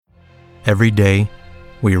Every day,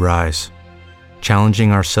 we rise,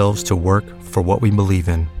 challenging ourselves to work for what we believe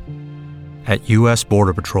in. At U.S.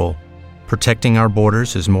 Border Patrol, protecting our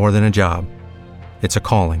borders is more than a job. It's a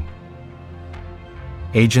calling.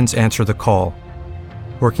 Agents answer the call,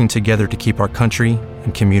 working together to keep our country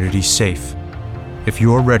and communities safe. If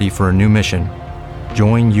you're ready for a new mission,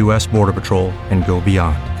 join U.S. Border Patrol and go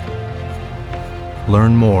beyond.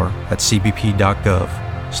 Learn more at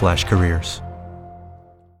cbp.gov/careers.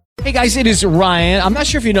 Hey guys, it is Ryan. I'm not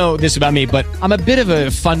sure if you know this about me, but I'm a bit of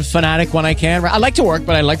a fun fanatic when I can. I like to work,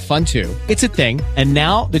 but I like fun too. It's a thing. And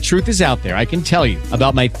now the truth is out there. I can tell you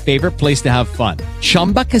about my favorite place to have fun.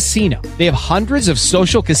 Chumba Casino. They have hundreds of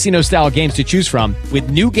social casino style games to choose from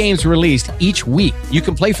with new games released each week. You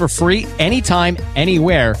can play for free anytime,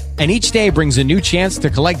 anywhere. And each day brings a new chance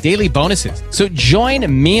to collect daily bonuses. So join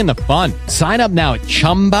me in the fun. Sign up now at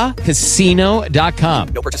ChumbaCasino.com.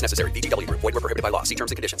 No purchase necessary. VGW Group. Void where prohibited by law. See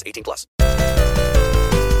terms and conditions. 18+.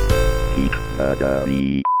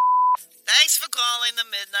 Thanks for calling the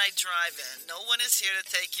Midnight Drive-In. No one is here to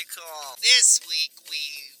take your call. This week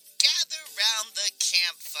we gather round the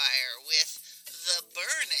campfire with The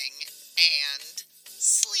Burning and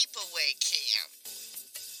Sleepaway Camp.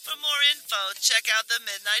 For more info, check out the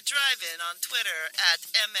Midnight Drive-In on Twitter at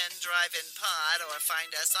MNDriveInPod or find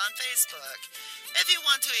us on Facebook. If you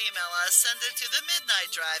want to email us, send it to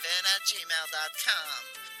themidnightdrivein@gmail.com.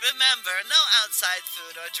 Remember, no outside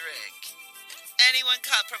food or drink. Anyone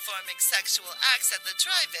caught performing sexual acts at the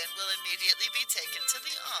drive-in will immediately be taken to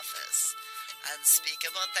the office.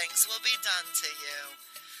 Unspeakable things will be done to you.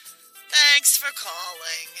 Thanks for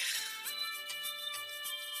calling.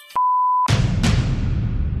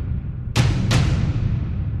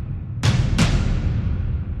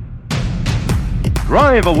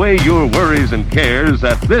 Drive away your worries and cares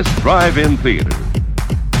at this drive-in theater.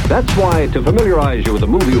 That's why, to familiarize you with the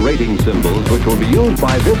movie rating symbols which will be used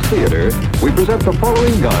by this theater, we present the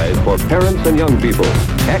following guide for parents and young people.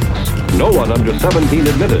 X, no one under 17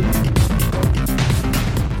 admitted.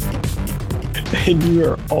 And you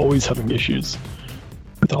are always having issues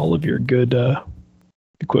with all of your good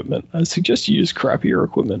equipment. I suggest you use crappier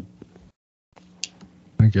equipment.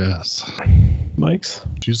 I guess. Mike's?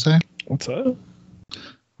 What'd you say? What's that?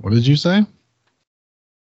 What did you say?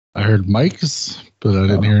 I heard Mike's, but I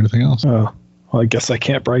didn't hear anything else. Oh, well, I guess I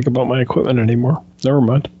can't brag about my equipment anymore. Never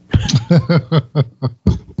mind.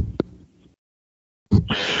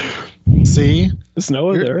 See? Is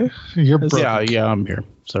Noah there? You're broken. Yeah, I'm here.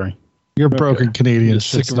 Sorry. You're broken Canadian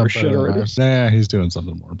sick shit of our stuff. shit already? Nah, he's doing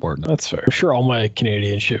something more important. That's fair. I'm sure all my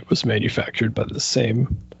Canadian shit was manufactured by the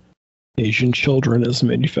same Asian children as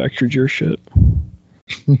manufactured your shit.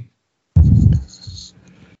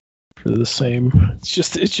 For the same.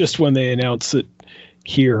 It's just when they announce it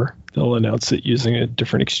here, they'll announce it using a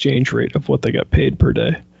different exchange rate of what they got paid per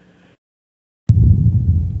day.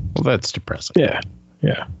 Well, that's depressing. Yeah.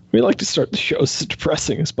 We like to start the show as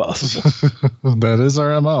depressing as possible. That is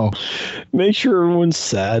our MO. Make sure everyone's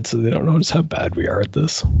sad so they don't notice how bad we are at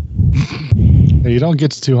this. You don't get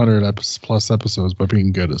to 200 plus episodes by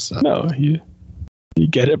being good at stuff. No, you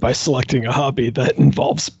get it by selecting a hobby that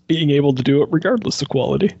involves being able to do it regardless of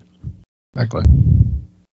quality. Exactly.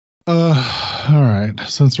 All right.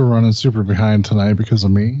 Since we're running super behind tonight because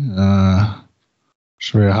of me,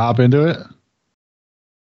 should we hop into it?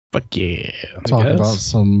 Fuck yeah. Talk about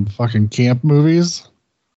some fucking camp movies.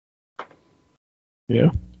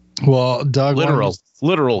 Yeah. Well, Doug,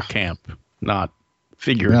 literal camp, not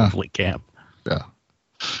figuratively camp. Yeah.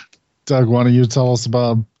 Doug, why don't you tell us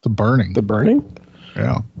about The Burning? The Burning?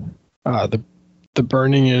 Yeah. The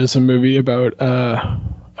Burning is a movie about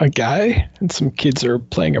a guy and some kids are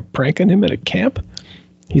playing a prank on him at a camp.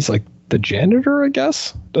 He's like the janitor, I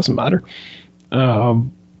guess. Doesn't matter.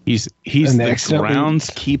 He's the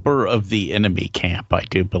groundskeeper of the enemy camp, I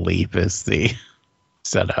do believe, is the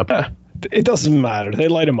setup. It doesn't matter. They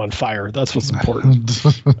light him on fire. That's what's important.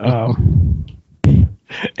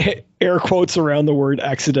 Air quotes around the word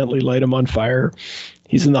accidentally light him on fire.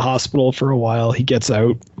 He's in the hospital for a while. He gets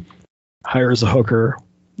out, hires a hooker.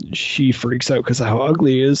 She freaks out because of how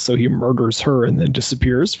ugly he is, so he murders her and then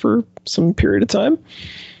disappears for some period of time.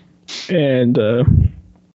 And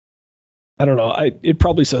I don't know. It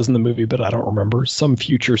probably says in the movie, but I don't remember. Some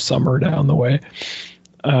future summer down the way.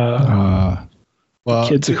 Well,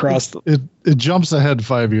 kids across it jumps ahead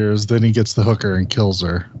 5 years. Then he gets the hooker and kills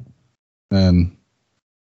her. And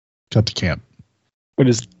cut to camp.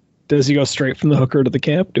 Does he go straight from the hooker to the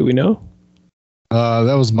camp? Do we know?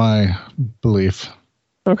 That was my belief.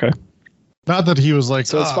 Okay. Not that he was like,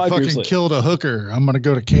 so I fucking killed a hooker. I'm going to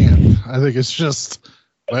go to camp. I think it's just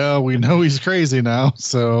Well, we know he's crazy now,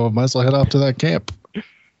 so might as well head off to that camp.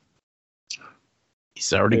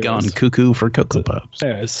 He's already gone cuckoo for Cocoa Puffs.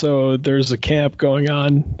 Yeah, so there's a camp going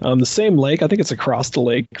on the same lake. I think it's across the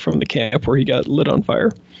lake from the camp where he got lit on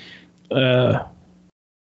fire. And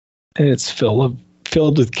it's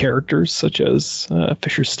filled with characters such as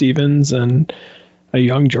Fisher Stevens and a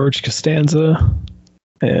young George Costanza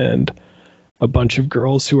and a bunch of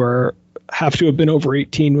girls who have to have been over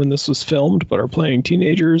 18 when this was filmed, but are playing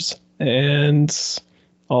teenagers and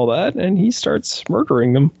all that. And he starts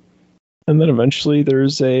murdering them. And then eventually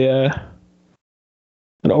there's an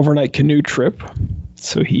overnight canoe trip.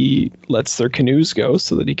 So he lets their canoes go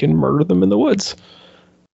so that he can murder them in the woods.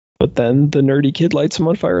 But then the nerdy kid lights him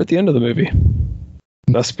on fire at the end of the movie.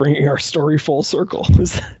 Thus bringing our story full circle.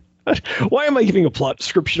 Why am I giving a plot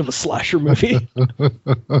description of a slasher movie?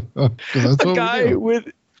 The guy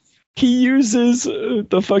he uses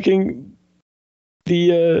the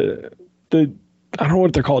I don't know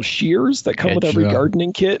what they're called, shears that come with every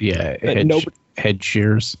gardening kit. Yeah, head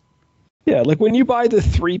shears. Yeah, like when you buy the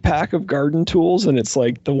 3-pack of garden tools and it's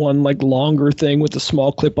like the one like longer thing with the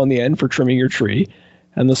small clip on the end for trimming your tree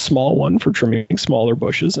and the small one for trimming smaller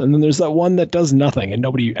bushes. And then there's that one that does nothing and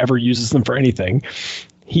nobody ever uses them for anything.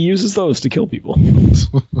 He uses those to kill people.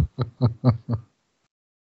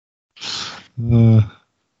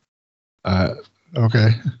 Okay.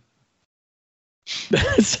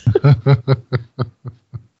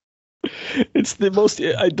 It's the most.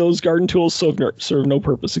 Those garden tools serve no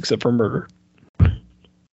purpose except for murder.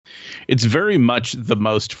 It's very much the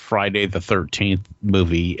most Friday the 13th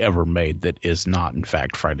movie ever made that is not, in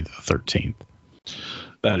fact, Friday the 13th.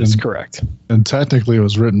 That is correct. And technically, it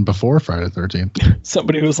was written before Friday the 13th.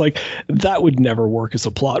 Somebody was like, that would never work as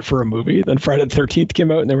a plot for a movie. Then Friday the 13th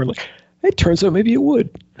came out, and they were like, it turns out maybe it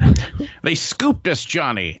would. They scooped us,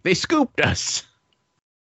 Johnny. They scooped us.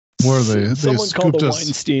 Were they? Someone called the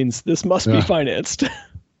Weinsteins. This must be financed.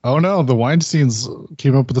 Oh no, the Weinsteins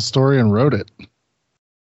came up with the story and wrote it.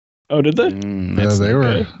 Oh, did they?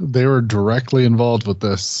 Yeah, they were directly involved with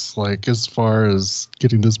this, like as far as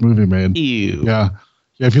getting this movie made. Ew. Yeah.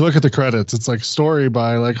 If you look at the credits, it's like story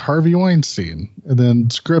by like Harvey Weinstein, and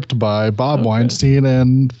then script by Bob Weinstein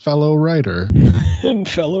and fellow writer.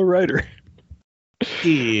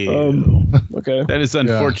 Ew. Okay. That is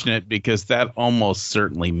unfortunate because that almost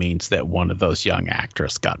certainly means that one of those young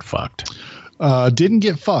actors got fucked. Didn't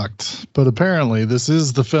get fucked, but apparently this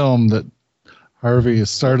is the film that Harvey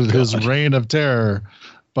started his reign of terror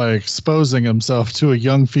by exposing himself to a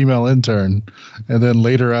young female intern and then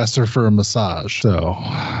later asked her for a massage. So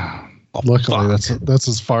luckily that's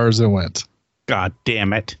as far as it went. God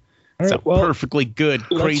damn it. It's perfectly good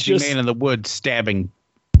crazy man in the woods stabbing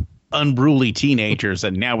unruly teenagers,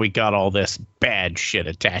 and now we got all this bad shit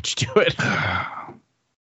attached to it.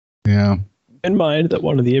 Yeah. In mind that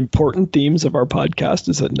one of the important themes of our podcast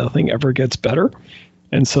is that nothing ever gets better.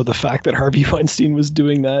 And so the fact that Harvey Weinstein was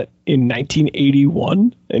doing that in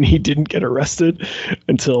 1981 and he didn't get arrested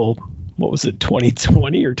until,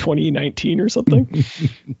 2020 or 2019 or something?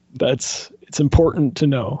 It's important to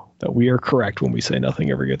know that we are correct when we say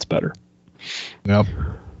nothing ever gets better. Yep.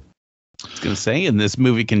 I was going to say, and this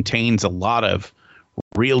movie contains a lot of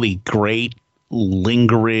really great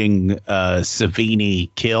lingering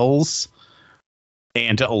Savini kills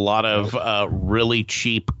and a lot of really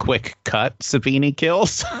cheap, quick cut Savini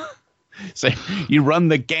kills. So you run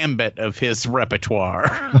the gambit of his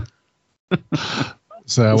repertoire.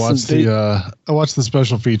 So I watched the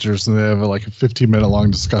special features, and they have like a 15-minute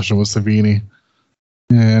long discussion with Savini.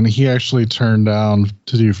 And he actually turned down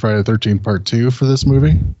to do Friday the 13th Part 2 for this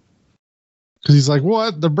movie. Because he's like,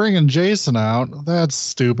 what? They're bringing Jason out? That's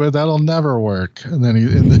stupid. That'll never work. And then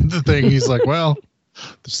he's like, well,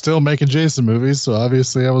 they're still making Jason movies, so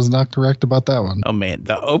obviously I was not correct about that one. Oh man,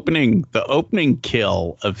 the opening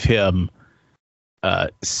kill of him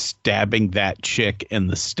stabbing that chick in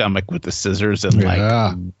the stomach with the scissors and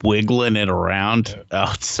like wiggling it around.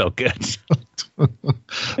 Oh, it's so good. I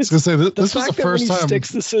was gonna say this was the first time he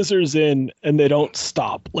sticks the scissors in and they don't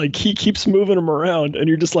stop. Like he keeps moving them around, and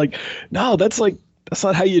you're just like, no, that's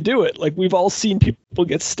not how you do it. Like we've all seen people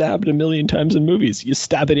get stabbed a million times in movies. You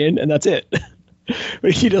stab it in and that's it.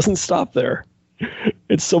 But he doesn't stop there.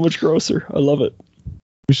 It's so much grosser. I love it.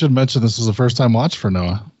 We should mention this was the first time watch for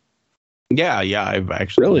Noah. Yeah, I've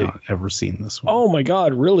actually not ever seen this one. Oh my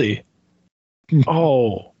God, really?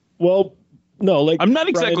 Oh, well, no, like I'm not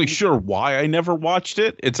exactly sure why I never watched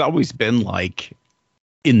it. It's always been like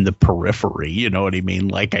in the periphery, you know what I mean?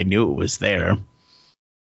 Like I knew it was there.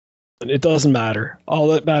 It doesn't matter. All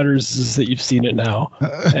that matters is that you've seen it now.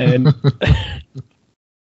 And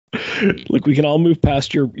Like, we can all move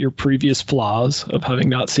past your previous flaws of having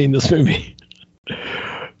not seen this movie.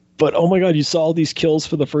 But oh my God, you saw all these kills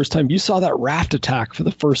for the first time. You saw that raft attack for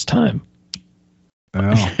the first time.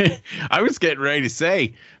 Oh. I was getting ready to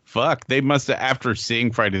say, fuck, they must have, after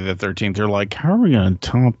seeing Friday the 13th, they're like, how are we going to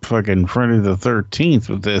top fucking Friday the 13th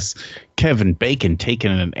with this Kevin Bacon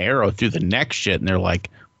taking an arrow through the neck shit? And they're like,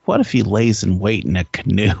 what if he lays in wait in a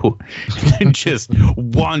canoe and just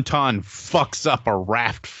wonton fucks up a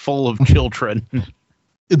raft full of children?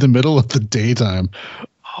 In the middle of the daytime.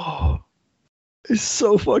 Oh, it's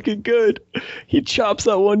so fucking good. He chops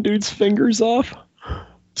that one dude's fingers off.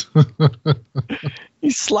 He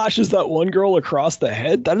slashes that one girl across the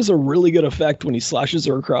head. That is a really good effect when he slashes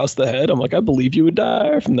her across the head. I'm like, I believe you would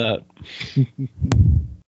die from that.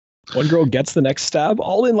 One girl gets the next stab,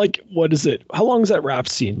 all in like, what is it? How long is that rap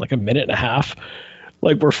scene? Like a minute and a half?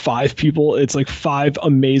 Like, we're 5 people. It's like 5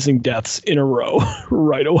 amazing deaths in a row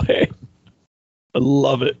right away. I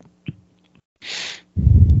love it.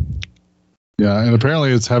 Yeah, and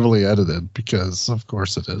apparently it's heavily edited because, of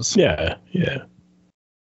course, it is. Yeah.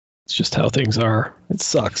 It's just how things are. It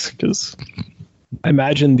sucks because I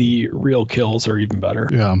imagine the real kills are even better.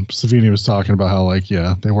 Yeah, Savini was talking about how, like,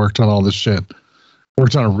 yeah, they worked on all this shit.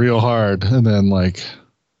 Worked on it real hard, and then, like,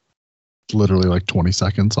 literally, like, 20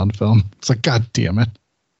 seconds on film. It's like, God damn it.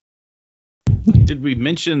 Did we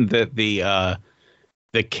mention that the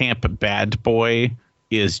camp bad boy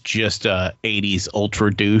is just a 80s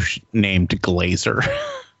ultra douche named Glazer?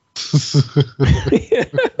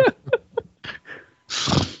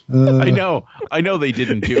 I know they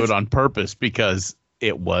didn't do it on purpose because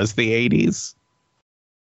it was the 80s,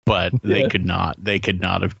 but they could not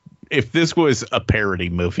have. If this was a parody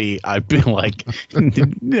movie, I'd be like,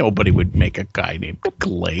 nobody would make a guy named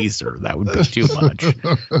Glazer. That would be too much.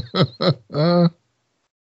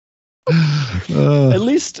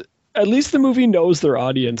 At least the movie knows their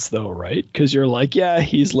audience, though, right? Because you're like, yeah,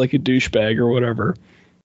 he's like a douchebag or whatever.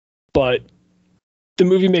 But the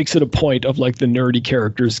movie makes it a point of, like, the nerdy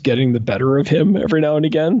characters getting the better of him every now and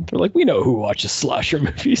again. They're like, we know who watches slasher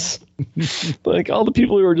movies. Like, all the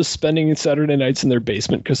people who are just spending Saturday nights in their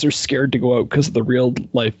basement because they're scared to go out because the real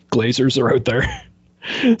life Glazers are out there.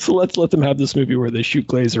 So let's let them have this movie where they shoot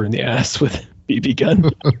Glazer in the ass with BB gun.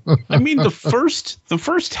 I mean, the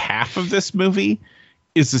first half of this movie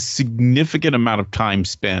is a significant amount of time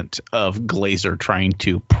spent of Glazer trying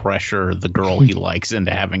to pressure the girl he likes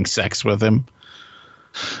into having sex with him.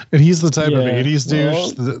 And he's the type of 80s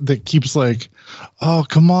douche that keeps like, oh,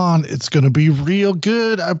 come on, it's going to be real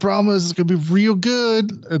good. I promise it's going to be real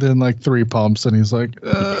good. And then like 3 pumps and he's like,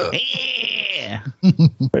 yeah.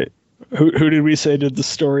 Wait, who did we say did the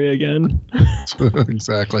story again?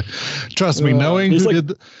 Exactly. Trust me, knowing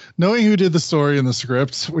who did the story in the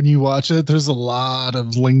script, when you watch it, there's a lot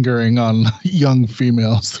of lingering on young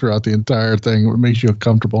females throughout the entire thing. It makes you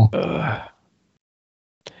uncomfortable.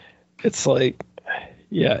 It's like,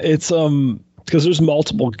 yeah, it's because there's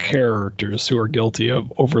multiple characters who are guilty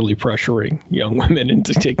of overly pressuring young women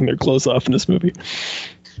into taking their clothes off in this movie.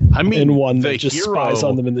 I mean, and one that just spies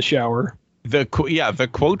on them in the shower. The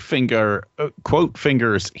quote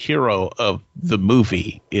fingers hero of the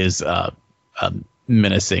movie is a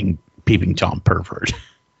menacing peeping Tom pervert.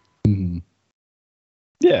 Mm-hmm.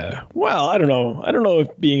 Yeah, well, I don't know if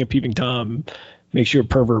being a peeping Tom makes you a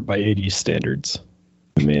pervert by 80s standards.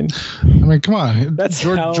 I mean, come on. That's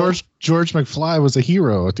George McFly was a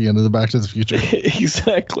hero at the end of the Back to the Future.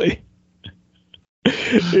 Exactly.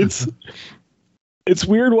 It's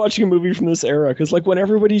weird watching a movie from this era because, like, when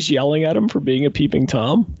everybody's yelling at him for being a peeping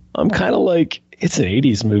Tom, I'm kind of like, it's an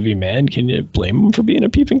 80s movie, man. Can you blame him for being a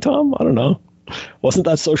peeping Tom? I don't know. Wasn't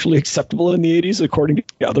that socially acceptable in the 80s according to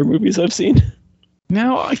the other movies I've seen?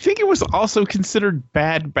 No, I think it was also considered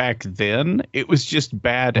bad back then. It was just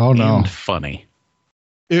bad and funny.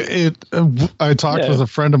 I talked with a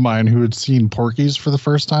friend of mine who had seen Porky's for the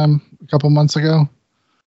first time a couple months ago.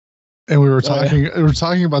 And we were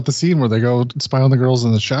talking about the scene where they go spy on the girls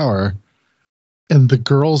in the shower, and the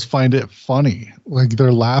girls find it funny. Like,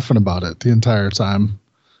 they're laughing about it the entire time.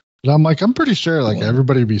 And I'm like, I'm pretty sure like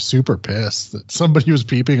everybody would be super pissed that somebody was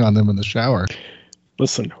peeping on them in the shower.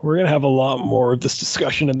 Listen, we're going to have a lot more of this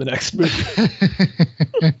discussion in the next movie.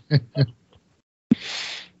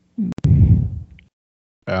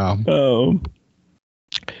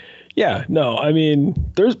 Yeah, no, I mean,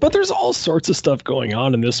 there's all sorts of stuff going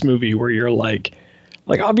on in this movie where you're like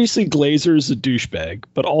obviously Glazer's a douchebag,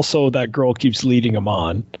 but also that girl keeps leading him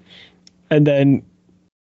on. And then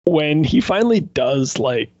when he finally does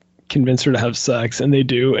like convince her to have sex and they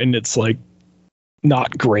do, and it's like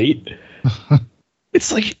not great.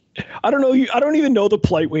 It's like I don't know. I don't even know the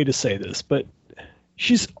polite way to say this, but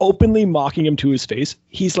she's openly mocking him to his face.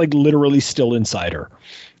 He's like literally still inside her.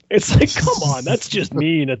 It's like, come on, that's just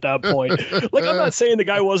mean at that point. Like, I'm not saying the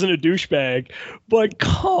guy wasn't a douchebag, but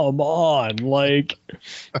come on. Like,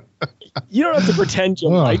 you don't have to pretend you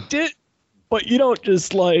liked it, but you don't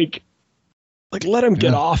just like let him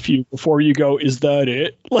get off you before you go, is that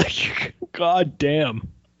it? Like, god damn.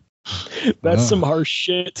 That's some harsh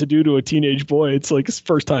shit to do to a teenage boy. It's like his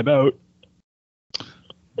first time out.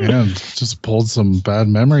 And just pulled some bad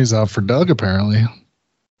memories out for Doug, apparently.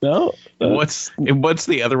 No. What's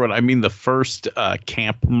the other one? I mean, the first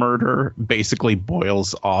camp murder basically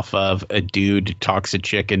boils off of a dude talks a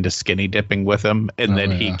chick into skinny dipping with him, and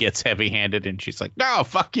then he gets heavy-handed, and she's like, "No,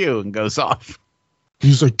 fuck you," and goes off.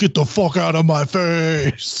 He's like, "Get the fuck out of my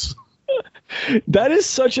face." That is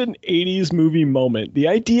such an 80s movie moment. The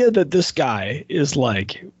idea that this guy is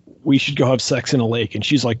like, we should go have sex in a lake, and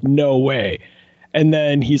she's like, no way. And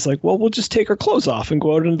then he's like, well, we'll just take our clothes off and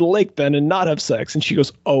go out into the lake then and not have sex. And she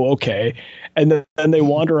goes, oh, okay. And then they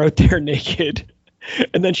wander out there naked.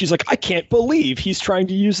 And then she's like, I can't believe he's trying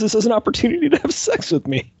to use this as an opportunity to have sex with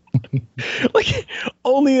me. Like,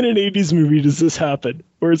 only in an 80s movie does this happen,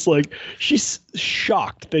 where it's like, she's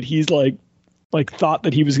shocked that he's like thought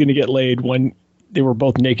that he was going to get laid when they were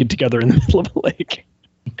both naked together in the middle of a lake.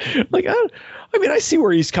 Like, I mean, I see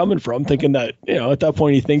where he's coming from, thinking that, at that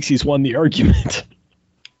point he thinks he's won the argument.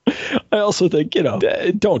 I also think,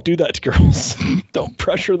 don't do that to girls. Don't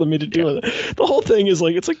pressure them into doing it. The whole thing is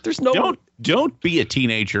like, it's like, there's no... Don't be a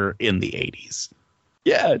teenager in the 80s.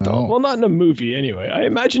 Yeah, don't. Well, not in a movie anyway. I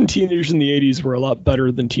imagine teenagers in the 80s were a lot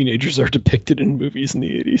better than teenagers are depicted in movies in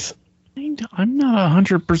the 80s. I'm not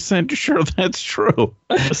 100% sure that's true.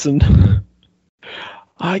 Listen,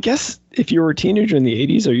 I guess if you were a teenager in the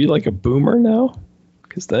 80s, are you like a boomer now?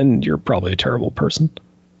 Because then you're probably a terrible person.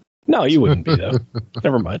 No, you wouldn't be, though.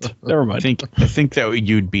 Never mind. I think that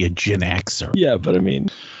you'd be a Gen Xer. Yeah, but I mean,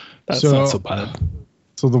 that's not so bad.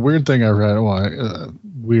 So the weird thing I read,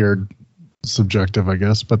 weird, subjective, I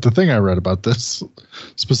guess, but the thing I read about this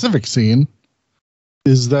specific scene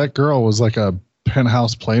is that girl was like a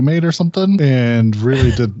penthouse playmate or something, and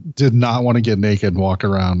really did not want to get naked and walk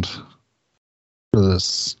around for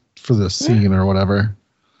this scene or whatever.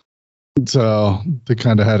 So they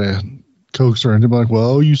kind of had to coax her into be like,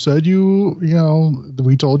 well, you said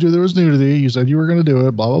we told you there was nudity, you said you were going to do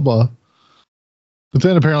it, blah blah blah. But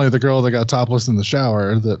then apparently the girl that got topless in the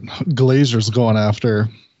shower that Glazer's going after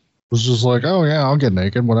was just like, oh yeah, I'll get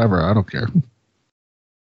naked, whatever, I don't care. I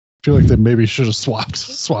feel like they maybe should have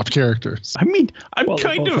swapped characters. I mean, I'm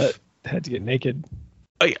kind of had to get naked.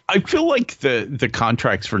 I feel like the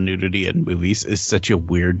contracts for nudity in movies is such a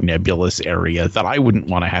weird, nebulous area that I wouldn't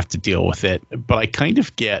want to have to deal with it. But I kind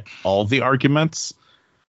of get all the arguments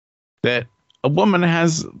that a woman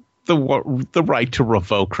has the right to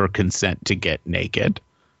revoke her consent to get naked.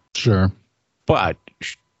 Sure. But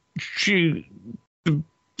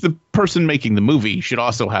the person making the movie should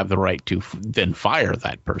also have the right to then fire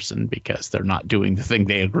that person because they're not doing the thing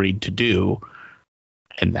they agreed to do.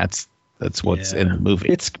 And that's what's in the movie.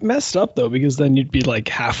 It's messed up, though, because then you'd be like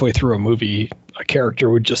halfway through a movie, a character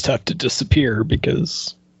would just have to disappear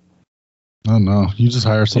because... Oh, no. You just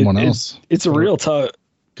hire someone else. It's a real tough...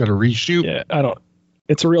 Got to reshoot. Yeah,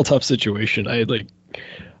 it's a real tough situation. I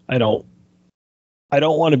don't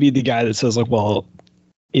want to be the guy that says, like, well,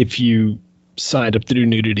 if you signed up to do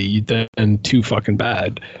nudity, then too fucking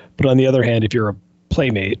bad. But on the other hand, if you're a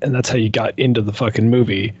playmate and that's how you got into the fucking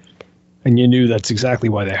movie... and you knew that's exactly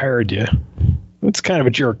why they hired you, it's kind of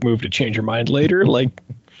a jerk move to change your mind later. Like,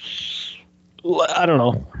 I don't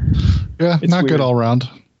know. Yeah, it's not weird. Good all around.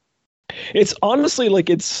 It's honestly like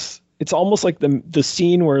it's almost like the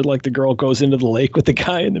scene where like the girl goes into the lake with the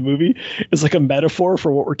guy in the movie is like a metaphor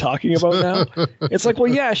for what we're talking about now. It's like,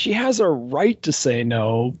 well, yeah, she has a right to say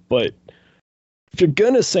no, but if you're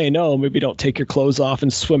going to say no, maybe don't take your clothes off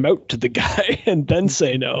and swim out to the guy and then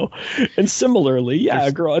say no. And similarly,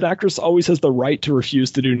 an actress always has the right to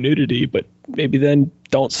refuse to do nudity, but maybe then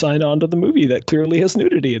don't sign on to the movie that clearly has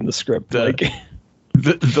nudity in the script.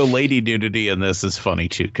 The lady nudity in this is funny,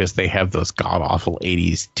 too, because they have those god-awful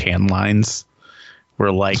 80s tan lines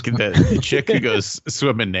where, like, the chick who goes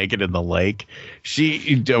swimming naked in the lake,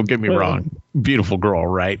 don't get me wrong, beautiful girl,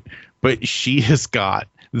 right? But she has got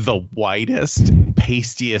the whitest,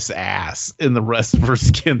 pastiest ass, and the rest of her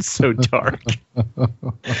skin's so dark.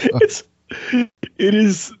 It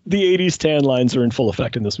is the 80s tan lines are in full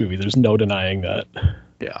effect in this movie. There's no denying that.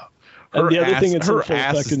 Yeah. And the other thing that's in her full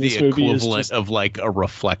ass effect is in this the movie is equivalent just, of like a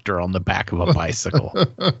reflector on the back of a bicycle.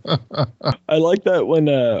 I like that when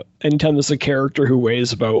anytime there's a character who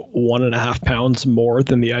weighs about 1.5 pounds more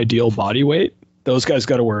than the ideal body weight, those guys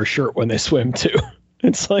got to wear a shirt when they swim too.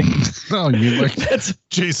 It's like, oh, you like that's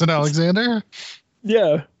Jason Alexander?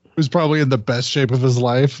 Yeah. Who's probably in the best shape of his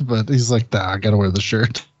life, but he's like, nah, I got to wear the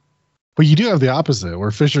shirt. But you do have the opposite,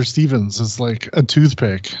 where Fisher Stevens is like a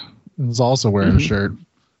toothpick and is also wearing a shirt.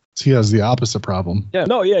 So he has the opposite problem. Yeah,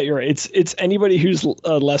 no, yeah, you're right. It's anybody who's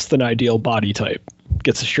less than ideal body type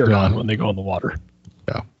gets a shirt on when they go in the water.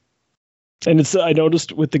 Yeah, and it's I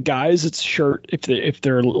noticed with the guys, it's shirt if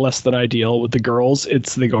they're less than ideal. With the girls,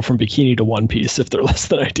 it's they go from bikini to one piece if they're less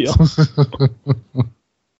than ideal.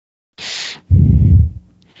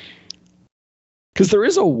 Because there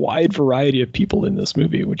is a wide variety of people in this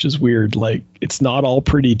movie, which is weird. Like, it's not all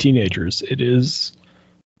pretty teenagers. It is,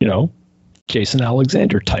 Jason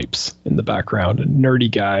Alexander types in the background, and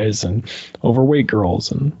nerdy guys, and overweight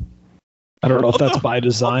girls, and I don't know if that's by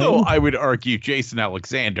design. Although I would argue Jason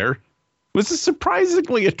Alexander was a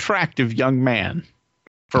surprisingly attractive young man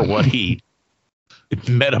for what he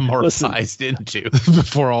metamorphosized into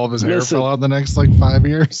before all of his hair fell out in the next 5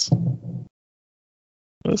 years.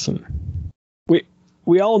 Listen,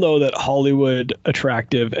 we all know that Hollywood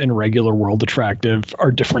attractive and regular world attractive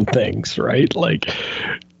are different things, right? Like,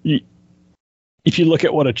 if you look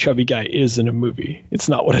at what a chubby guy is in a movie, it's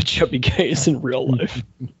not what a chubby guy is in real life.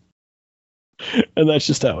 And that's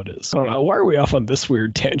just how it is. I don't know. Why are we off on this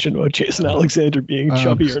weird tangent about Jason Alexander being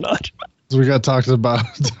chubby or not? We got talking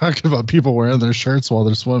about people wearing their shirts while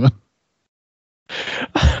they're swimming.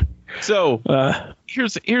 So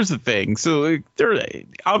here's the thing. So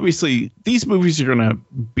obviously these movies are going to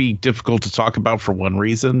be difficult to talk about for one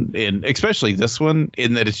reason, and especially this one,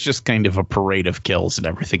 in that it's just kind of a parade of kills and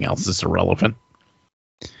everything else is irrelevant.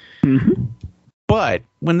 Mm-hmm. But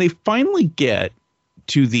when they finally get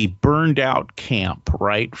to the burned out camp,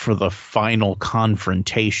 right, for the final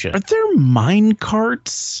confrontation, are there mine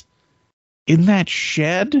carts in that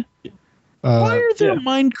shed? Why are there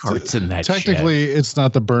mine carts in that technically shed? It's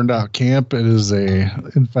not the burned out camp. It is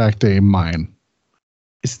in fact a mine.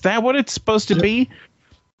 Is that what it's supposed to be?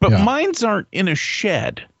 But mines aren't in a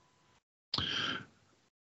shed.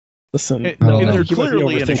 Listen, they're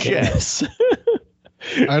clearly in a shed.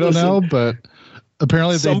 I don't know, but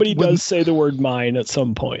apparently somebody does say the word mine at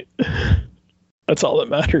some point. That's all that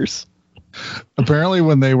matters. Apparently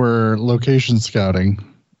when they were location scouting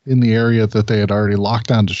in the area that they had already locked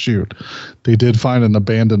down to shoot, they did find an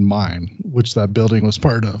abandoned mine, which that building was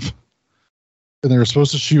part of. And they were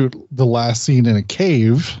supposed to shoot the last scene in a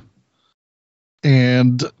cave.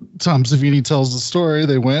 And Tom Savini tells the story.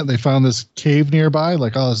 They went, they found this cave nearby.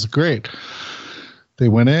 Like, oh, this is great. They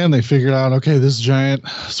went in, they figured out, okay, this giant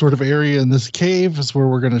sort of area in this cave is where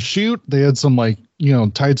we're going to shoot. They had some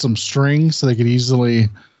tied some strings so they could easily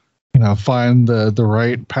find the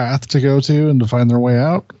right path to go to and to find their way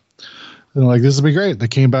out. And like, this would be great. They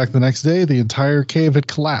came back the next day. The entire cave had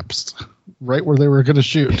collapsed right where they were going to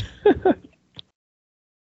shoot. Well,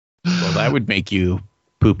 that would make you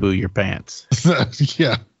poo-poo your pants.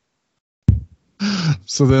 Yeah.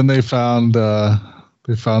 So then they found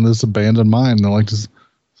this abandoned mine. They're like, does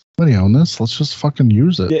somebody own this? Let's just fucking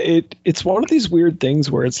use it. It's one of these weird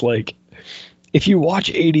things where it's like, if you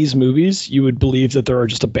watch 80s movies, you would believe that there are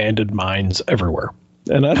just abandoned mines everywhere.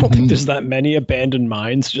 And I don't think there's that many abandoned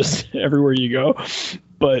mines just everywhere you go.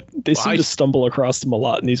 But they seem to stumble across them a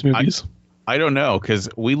lot in these movies. I don't know, because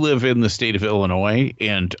we live in the state of Illinois,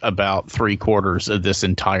 and about 3/4 of this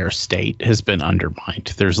entire state has been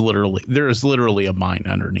undermined. There is literally a mine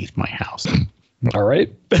underneath my house. All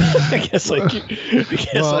right. I guess I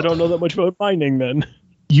don't know that much about mining then.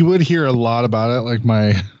 You would hear a lot about it, like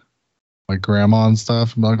my grandma and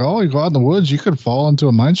stuff. I'm like, oh, you go out in the woods, you could fall into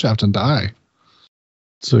a mine shaft and die.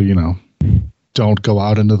 So, don't go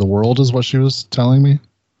out into the world is what she was telling me.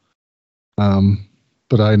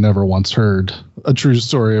 But I never once heard a true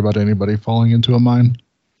story about anybody falling into a mine.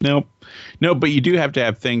 Nope. No, but you do have to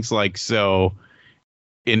have things like, so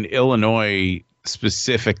in Illinois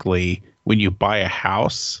specifically, when you buy a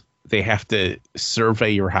house, they have to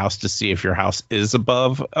survey your house to see if your house is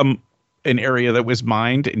above an area that was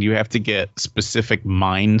mined, and you have to get specific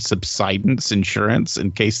mine subsidence insurance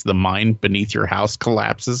in case the mine beneath your house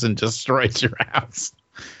collapses and destroys your house.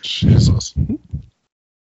 Jesus.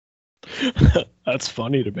 That's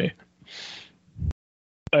funny to me.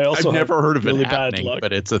 I've never heard of it happening,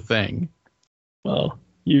 but it's a thing. Well,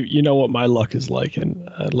 you know what my luck is like, and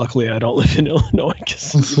luckily I don't live in Illinois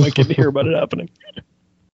because you might get to hear about it happening.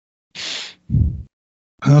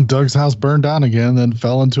 Doug's house burned down again, then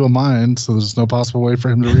fell into a mine, so there's no possible way for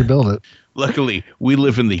him to rebuild it. Luckily, we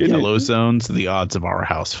live in the yellow zone, so the odds of our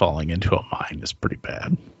house falling into a mine is pretty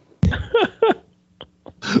bad.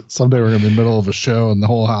 Someday we're going to be in the middle of a show, and the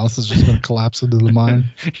whole house is just going to collapse into the mine.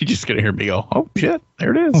 You're just going to hear me go, oh, shit,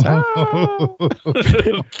 there it is.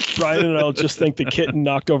 Brian and I'll just think the kitten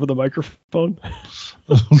knocked over the microphone.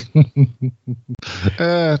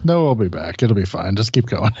 No, we'll be back. It'll be fine. Just keep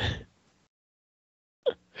going.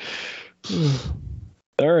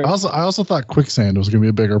 All right. I also thought quicksand was going to be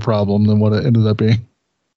a bigger problem than what it ended up being.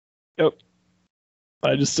 Yep.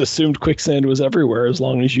 I just assumed quicksand was everywhere. As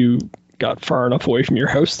long as you got far enough away from your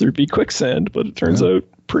house, there'd be quicksand, but it turns out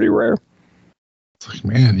pretty rare. It's like,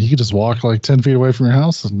 man, you could just walk like 10 feet away from your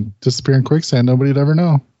house and disappear in quicksand. Nobody'd ever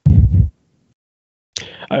know.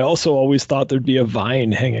 I also always thought there'd be a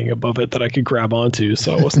vine hanging above it that I could grab onto,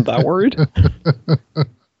 so I wasn't that worried.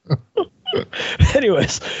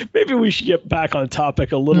 Anyways, maybe we should get back on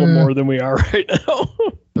topic a little more than we are right now.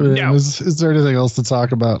 Yeah. Is there anything else to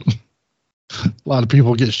talk about? A lot of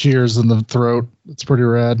people get shears in the throat. It's pretty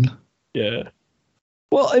rad. Yeah.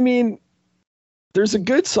 Well, I mean, there's a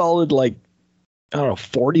good solid,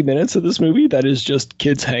 40 minutes of this movie that is just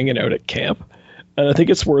kids hanging out at camp. And I think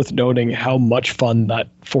it's worth noting how much fun that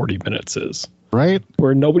 40 minutes is. Right?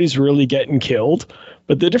 Where nobody's really getting killed.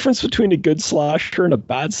 But the difference between a good slasher and a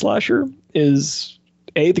bad slasher is,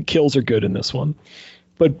 A, the kills are good in this one.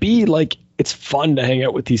 But B, it's fun to hang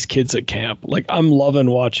out with these kids at camp. I'm loving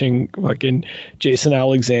watching fucking Jason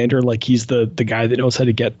Alexander. He's the guy that knows how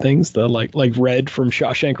to get things. The like Red from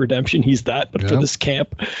Shawshank Redemption. He's that, but for this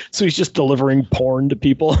camp. So he's just delivering porn to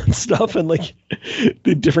people and stuff. And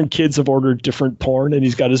the different kids have ordered different porn, and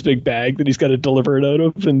he's got his big bag that he's got to deliver it out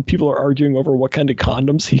of. And people are arguing over what kind of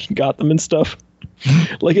condoms he got them and stuff.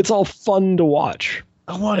 It's all fun to watch.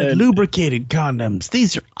 I wanted lubricated condoms.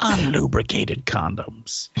 These are unlubricated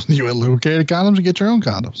condoms. You want lubricated condoms? You get your own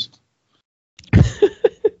condoms.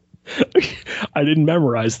 I didn't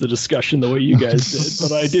memorize the discussion the way you guys did,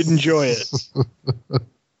 but I did enjoy it.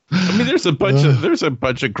 I mean, there's a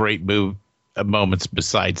bunch of great moments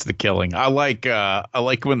besides the killing. I like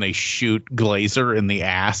when they shoot Glazer in the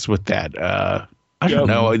ass with that. I don't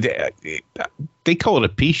know. They call it a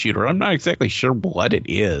pea shooter. I'm not exactly sure what it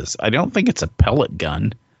is. I don't think it's a pellet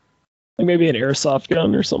gun. Maybe an airsoft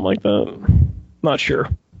gun or something like that. Not sure.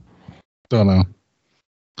 Don't know.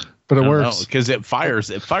 But it works because it fires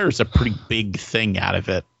a pretty big thing out of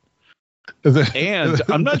it. And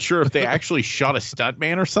I'm not sure if they actually shot a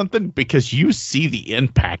stuntman or something, because you see the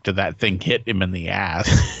impact of that thing hit him in the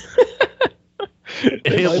ass.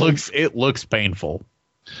 It looks painful.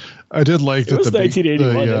 I did like that. It was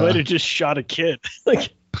 1981. They might have just shot a kid.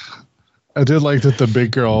 I did like that the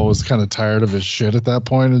big girl was kind of tired of his shit at that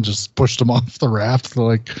point and just pushed him off the raft. They're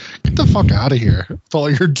like, get the fuck out of here with all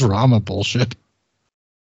your drama bullshit.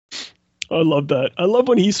 I love that. I love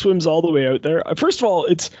when he swims all the way out there. First of all,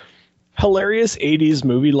 it's hilarious 80s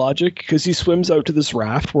movie logic, because he swims out to this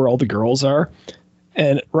raft where all the girls are.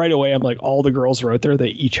 And right away, I'm like, all the girls are out there. They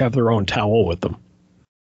each have their own towel with them.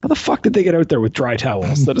 How the fuck did they get out there with dry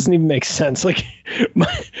towels? That doesn't even make sense. My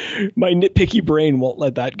nitpicky brain won't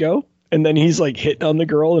let that go. And then he's hitting on the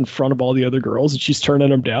girl in front of all the other girls, and she's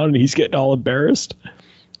turning him down, and he's getting all embarrassed.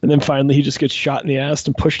 And then finally he just gets shot in the ass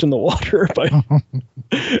and pushed in the water.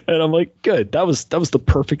 And I'm like, good. That was the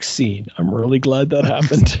perfect scene. I'm really glad that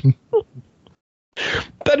happened.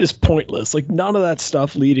 That is pointless. None of that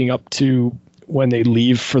stuff leading up to when they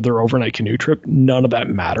leave for their overnight canoe trip, none of that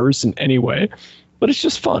matters in any way. But it's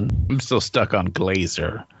just fun. I'm still stuck on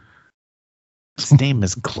Glazer. His name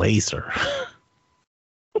is Glazer.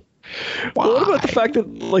 Well, what about the fact that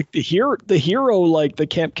the hero, the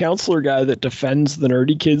camp counselor guy that defends the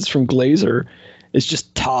nerdy kids from Glazer, is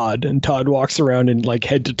just Todd, and Todd walks around in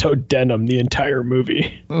head to toe denim the entire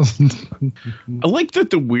movie. I like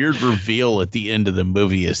that the weird reveal at the end of the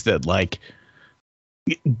movie is that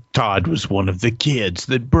Todd was one of the kids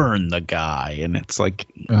that burned the guy, and it's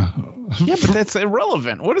yeah, but that's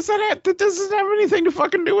irrelevant. What does that have? That doesn't have anything to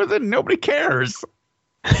fucking do with it. Nobody cares.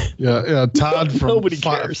 Yeah. Todd from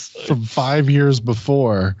 5 years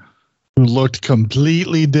before, who looked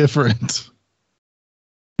completely different.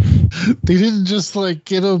 They didn't just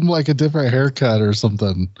get him a different haircut or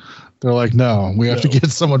something. They're like, no, we have to get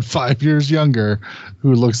someone 5 years younger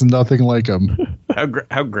who looks nothing like him.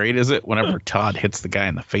 How great is it whenever Todd hits the guy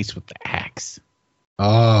in the face with the axe?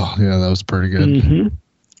 Oh, yeah, that was pretty good. Mm-hmm.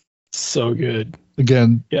 So good.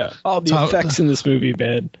 Again. Yeah. All the effects in this movie,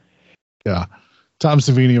 man. Yeah. Tom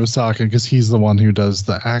Savini was talking because he's the one who does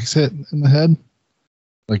the axe hit in the head.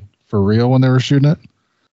 For real when they were shooting it.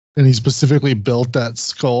 And he specifically built that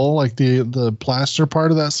skull, like the plaster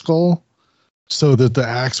part of that skull, so that the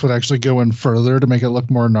axe would actually go in further to make it look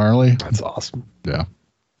more gnarly. That's awesome. Yeah.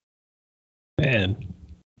 Man,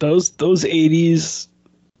 those 80s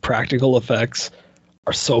practical effects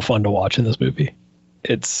are so fun to watch in this movie.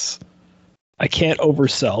 I can't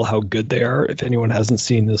oversell how good they are. If anyone hasn't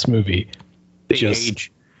seen this movie, they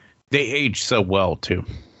age so well too.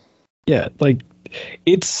 Yeah, like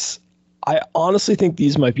I honestly think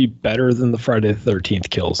these might be better than the Friday the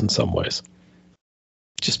 13th kills in some ways.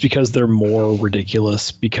 Just because they're more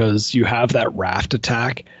ridiculous, because you have that raft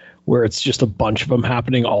attack where it's just a bunch of them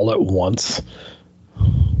happening all at once.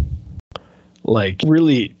 Like,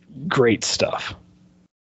 really great stuff.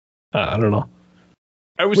 I don't know.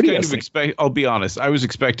 I was kind of I'll be honest, I was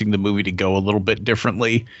expecting the movie to go a little bit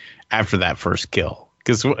differently after that first kill.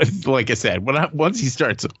 Because, like I said, once he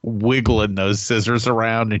starts wiggling those scissors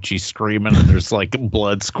around and she's screaming and there's like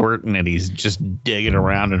blood squirting and he's just digging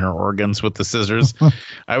around in her organs with the scissors,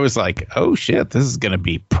 I was like, oh shit, this is going to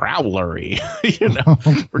be Prowler-y.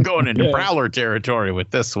 We're going into Prowler territory with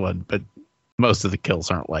this one. But most of the kills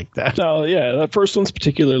aren't like that. No, yeah, that first one's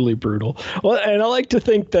particularly brutal. Well, and I like to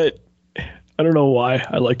think that, I don't know why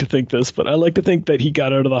I like to think this, but I like to think that he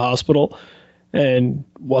got out of the hospital and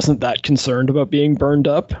wasn't that concerned about being burned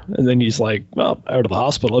up. And then he's like, well, out of the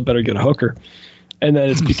hospital, I better get a hooker. And then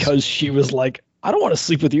it's because she was like, I don't want to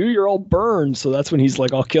sleep with you. You're all burned. So that's when he's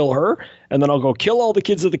like, I'll kill her. And then I'll go kill all the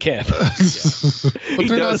kids of the camp. That's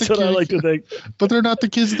what I like to think. But they're not the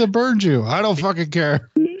kids that burned you. I don't fucking care.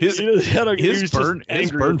 His burn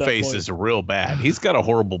face is real bad. He's got a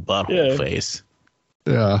horrible butthole face.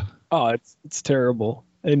 Yeah. Oh, it's terrible.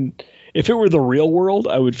 And if it were the real world,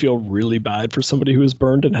 I would feel really bad for somebody who was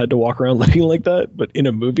burned and had to walk around looking like that. But in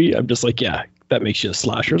a movie, I'm just like, yeah, that makes you a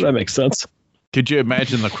slasher. That makes sense. Could you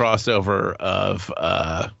imagine the crossover of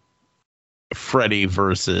Freddy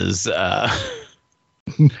versus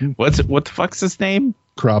what the fuck's his name?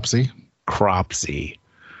 Cropsy.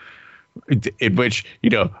 In which,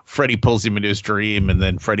 Freddy pulls him into his dream and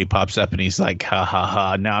then Freddy pops up and he's like, ha ha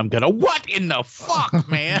ha, now I'm gonna, what in the fuck,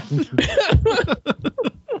 man?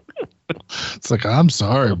 It's like, I'm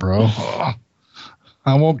sorry, bro.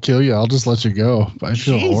 I won't kill you. I'll just let you go. I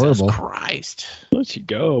feel horrible. Jesus Christ. Let you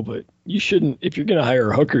go, but you shouldn't. If you're going to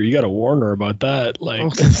hire a hooker, you got to warn her about that.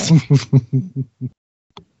 Like,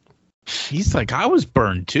 he's like, I was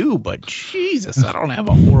burned too, but Jesus, I don't have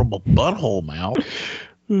a horrible butthole mouth.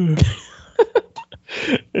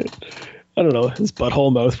 I don't know, his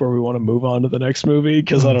butthole mouth where we want to move on to the next movie,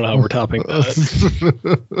 because I don't know how we're topping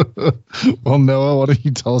that. Well, Noah, why don't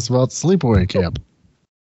you tell us about Sleepaway Camp?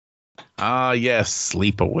 Yes,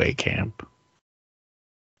 Sleepaway Camp.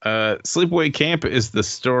 Sleepaway Camp is the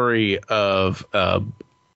story of a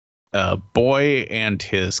boy and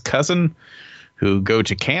his cousin who go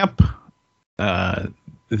to camp. The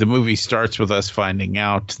movie starts with us finding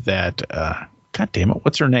out that, God damn it,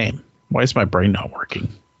 what's her name? Why is my brain not working?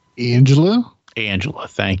 Angela,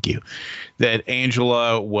 thank you. That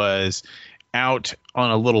Angela was out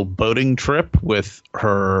on a little boating trip with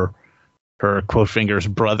her quote fingers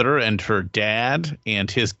brother and her dad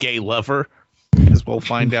and his gay lover, as we'll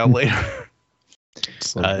find out later.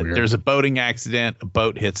 So there's a boating accident. A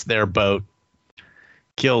boat hits their boat,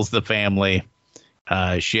 kills the family.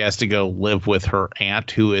 She has to go live with her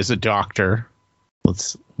aunt, who is a doctor.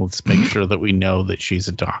 Let's make sure that we know that she's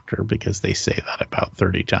a doctor, because they say that about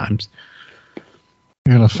 30 times.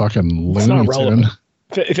 You're in a fucking Looney Tune.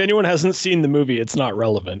 If anyone hasn't seen the movie, it's not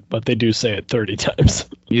relevant, but they do say it 30 times.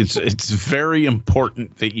 It's very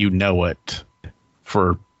important that you know it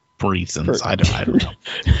for reasons. I don't know.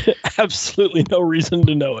 Absolutely no reason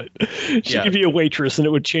to know it. She could be a waitress and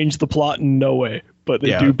it would change the plot in no way, but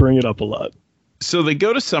they do bring it up a lot. So they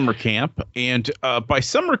go to summer camp, and by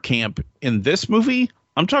summer camp in this movie,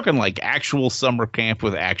 I'm talking like actual summer camp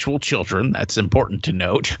with actual children. That's important to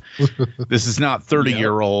note. This is not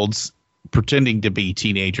 30-year-olds pretending to be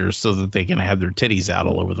teenagers so that they can have their titties out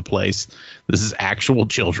all over the place. This is actual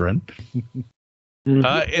children.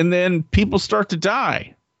 And then people start to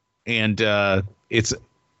die. And it's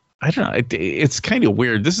kind of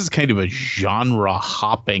weird. This is kind of a genre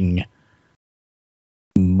hopping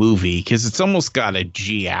movie, because it's almost got a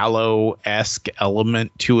Giallo-esque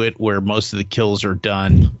element to it, where most of the kills are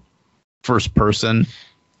done first person.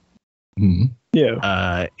 But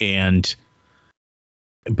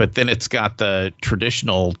then it's got the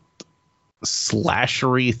traditional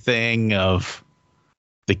slashery thing of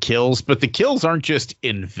the kills, but the kills aren't just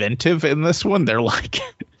inventive in this one. They're like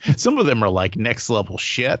Some of them are like next level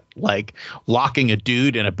shit, like locking a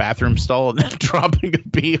dude in a bathroom stall and then dropping a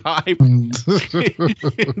beehive into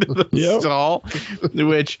the stall.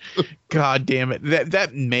 Which, god damn it,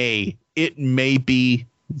 that may be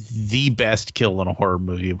the best kill in a horror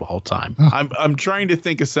movie of all time. I'm trying to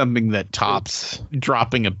think of something that tops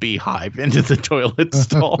dropping a beehive into the toilet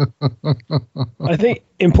stall. I think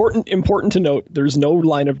important to note, there's no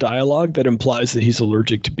line of dialogue that implies that he's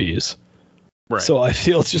allergic to bees. Right. So I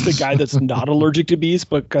feel it's just a guy that's not allergic to bees,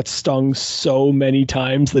 but got stung so many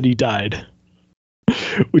times that he died,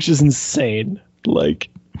 which is insane. Like,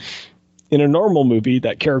 in a normal movie,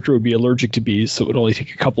 that character would be allergic to bees, so it would only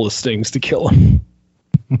take a couple of stings to kill him.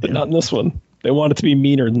 But not in this one. They want it to be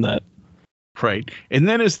meaner than that. Right. And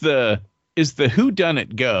then as the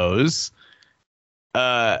whodunit goes,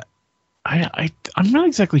 I'm not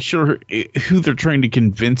exactly sure who they're trying to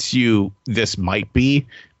convince you this might be,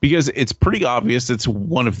 because it's pretty obvious it's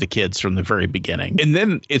one of the kids from the very beginning. And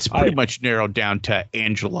then it's pretty much narrowed down to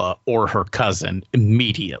Angela or her cousin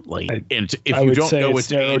immediately. And if you don't know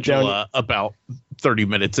it's Angela about 30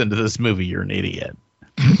 minutes into this movie, you're an idiot.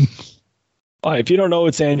 If you don't know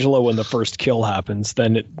it's Angela when the first kill happens,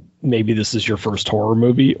 then maybe this is your first horror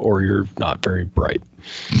movie, or you're not very bright.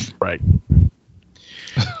 Right.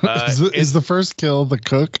 Is the first kill the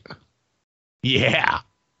cook? Yeah.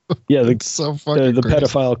 Yeah, so fucking the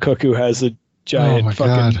pedophile cook who has a giant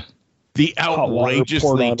fucking the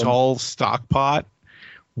outrageously tall stock pot.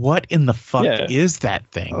 What in the fuck is that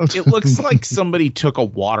thing? It looks like somebody took a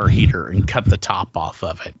water heater and cut the top off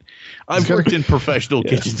of it. I've worked in professional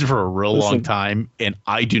kitchens for a real long time, and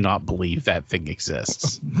I do not believe that thing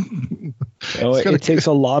exists. It takes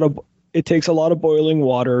a lot of boiling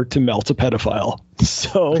water to melt a pedophile.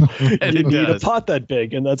 So you need a pot that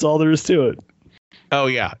big, and that's all there is to it. Oh,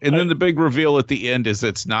 yeah. And then the big reveal at the end is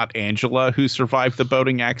it's not Angela who survived the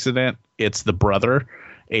boating accident. It's the brother.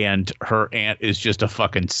 And her aunt is just a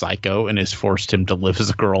fucking psycho and has forced him to live as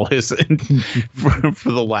a girl for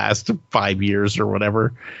the last 5 years or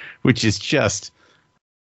whatever, which is just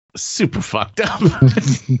super fucked up.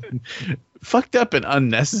 Fucked up and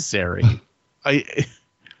unnecessary. It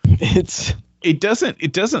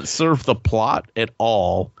doesn't serve the plot at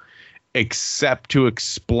all, except to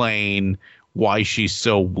explain why she's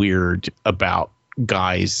so weird about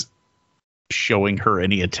guys showing her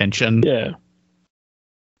any attention. Yeah.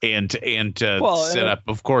 And set up,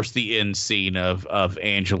 of course, the end scene of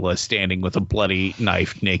Angela standing with a bloody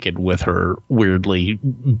knife naked with her weirdly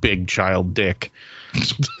big child dick.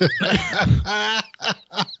 Well,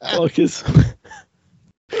 because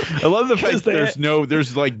I love the fact that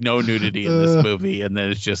there's like no nudity in this movie, and then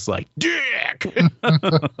it's just like dick.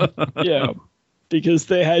 Yeah, because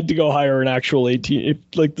they had to go hire an actual 18.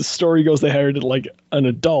 Like the story goes, they hired like an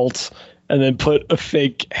adult and then put a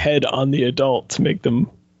fake head on the adult to make them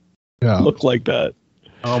look like that.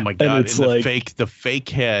 Oh my god! And it's like the fake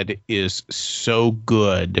head is so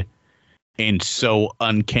good and so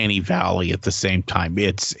uncanny valley at the same time.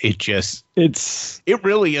 It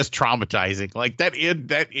really is traumatizing. Like that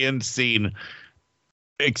end scene,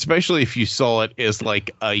 especially if you saw it as like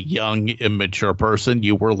a young, immature person,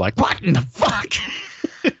 you were like, "What in the fuck?"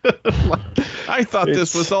 I thought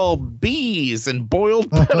this was all bees and boiled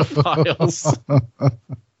pedophiles.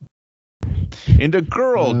 And a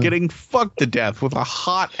girl getting fucked to death with a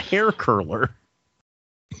hot hair curler.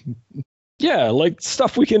 Yeah, like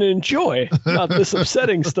stuff we can enjoy, not this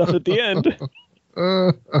upsetting stuff at the end.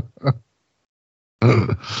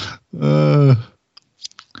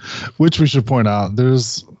 Which we should point out,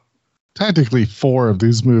 there's technically 4 of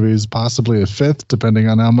these movies, possibly a 5th, depending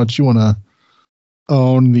on how much you want to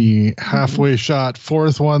own the halfway shot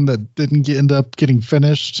 4th one that didn't end up getting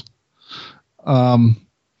finished.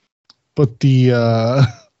 But the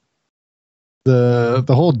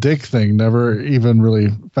whole dick thing never even really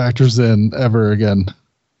factors in ever again.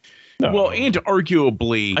 No. Well, and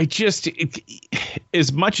arguably,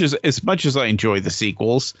 as much as I enjoy the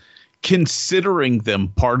sequels, considering them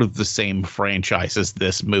part of the same franchise as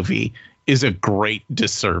this movie is a great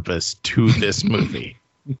disservice to this movie.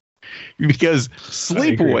 Because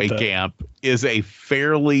Sleepaway Camp is a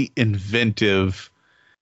fairly inventive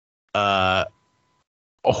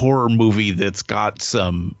horror movie that's got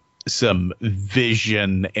some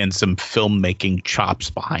vision and some filmmaking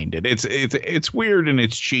chops behind it. It's weird and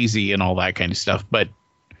it's cheesy and all that kind of stuff, but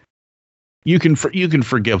you can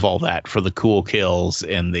forgive all that for the cool kills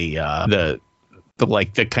and the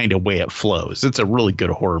kind of way it flows. It's a really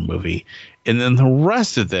good horror movie. And then the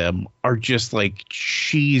rest of them are just like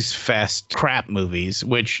cheese fest crap movies,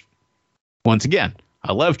 which once again,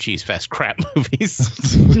 I love cheese fest crap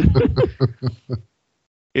movies.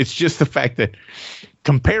 It's just the fact that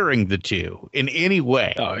comparing the two in any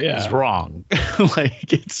way is wrong.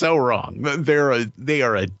 Like, it's so wrong. They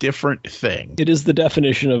are a different thing. It is the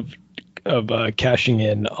definition of cashing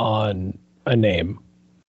in on a name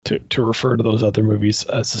to refer to those other movies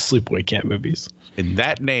as the sleepaway camp movies. And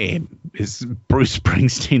that name is Bruce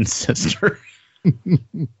Springsteen's sister.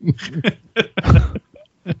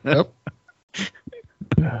 Yep.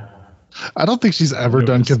 I don't think she's ever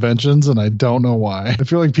done conventions, and I don't know why. I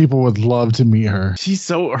feel like people would love to meet her. She's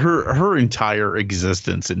so her entire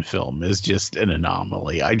existence in film is just an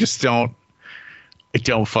anomaly. I don't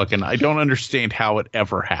understand how it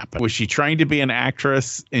ever happened. Was she trying to be an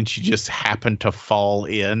actress and she just happened to fall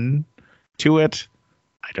in to it?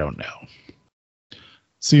 I don't know.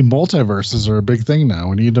 See, multiverses are a big thing now.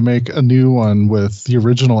 We need to make a new one with the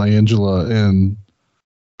original Angela and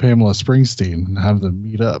Pamela Springsteen and have them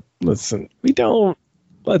meet up. Listen, we don't.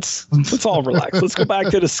 Let's all relax. Let's go back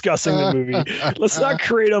to discussing the movie. Let's not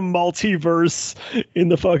create a multiverse in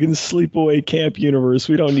the fucking sleepaway camp universe.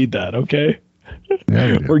 We don't need that, okay?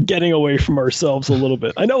 Yeah, we're getting away from ourselves a little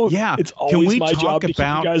bit. I know it's always my job to keep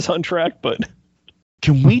you guys on track, but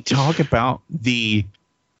can we talk about the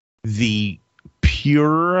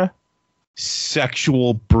pure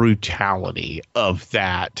sexual brutality of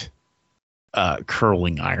that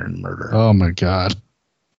curling iron murder? Oh my God.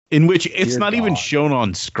 In which it's not even shown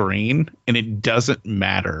on screen, and it doesn't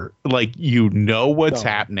matter. Like, you know what's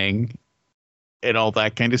happening and all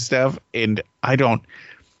that kind of stuff. And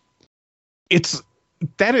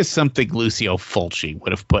that is something Lucio Fulci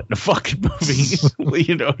would have put in a fucking movie.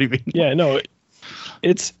 You know what I mean? Yeah, no,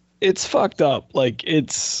 it's fucked up. Like,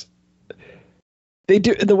 they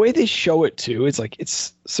do the way they show it too. It's like,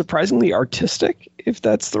 it's surprisingly artistic, if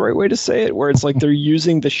that's the right way to say it, where it's like they're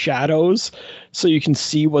using the shadows so you can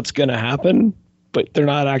see what's going to happen, but they're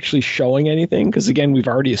not actually showing anything. Because again, we've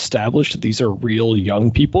already established that these are real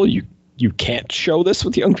young people. You can't show this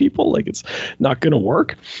with young people. Like, it's not going to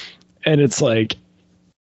work. And it's like,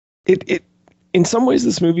 it in some ways,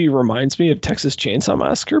 this movie reminds me of Texas Chainsaw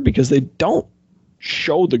Massacre because they don't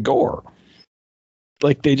show the gore.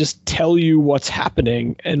 Like, they just tell you what's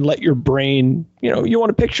happening and let your brain, you want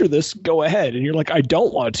to picture this, go ahead. And you're like, I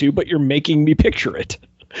don't want to, but you're making me picture it.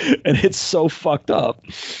 And it's so fucked up.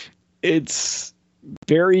 It's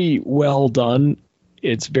very well done.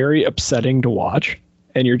 It's very upsetting to watch.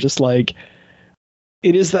 And you're just like,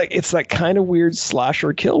 it's that kind of weird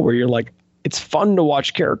slasher kill where you're like, it's fun to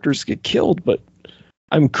watch characters get killed, but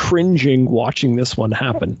I'm cringing watching this one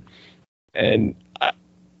happen. And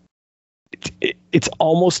it's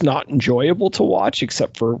almost not enjoyable to watch,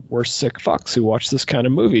 except for we're sick fucks who watch this kind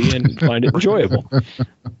of movie and find it enjoyable.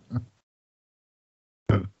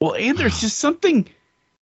 Well, and there's some kind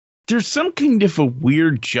of a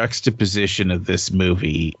weird juxtaposition of this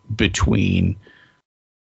movie between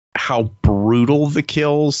how brutal the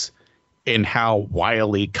kills and how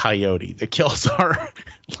wily coyote the kills are.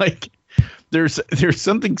 Like, there's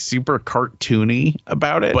something super cartoony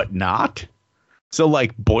about it, but not. So,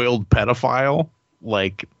 like, boiled pedophile,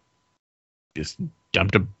 like, just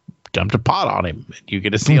dumped a pot on him. You get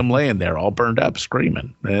to see him laying there all burned up,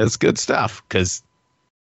 screaming. And it's good stuff because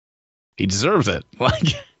he deserves it.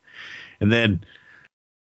 Like, and then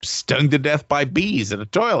stung to death by bees in a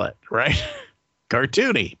toilet, right?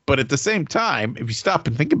 Cartoony. But at the same time, if you stop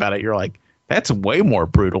and think about it, you're like, that's way more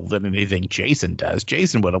brutal than anything Jason does.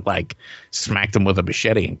 Jason would have, like, smacked them with a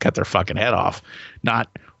machete and cut their fucking head off, not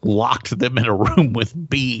locked them in a room with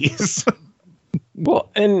bees. Well,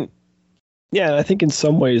 and yeah, I think in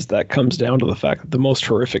some ways that comes down to the fact that the most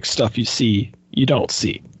horrific stuff you see, you don't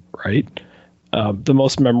see, right? The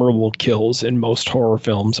most memorable kills in most horror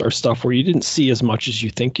films are stuff where you didn't see as much as you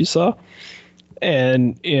think you saw.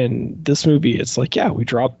 And in this movie, it's like, yeah, we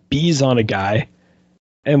drop bees on a guy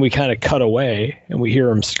and we kind of cut away and we hear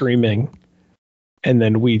him screaming. And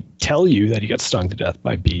then we tell you that he got stung to death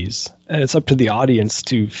by bees. And it's up to the audience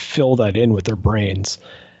to fill that in with their brains.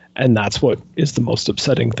 And that's what is the most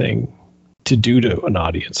upsetting thing to do to an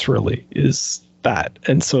audience, really, is that.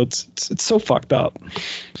 And so it's so fucked up.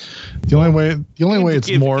 The only way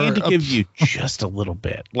it's more and to give you just a little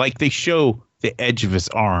bit. Like, they show the edge of his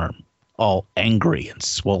arm all angry and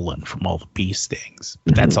swollen from all the bee stings.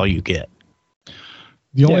 But that's all you get.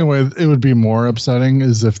 The only way it would be more upsetting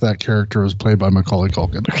is if that character was played by Macaulay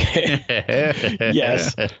Culkin. Okay.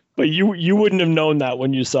 Yes, but you wouldn't have known that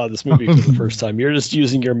when you saw this movie for the first time. You're just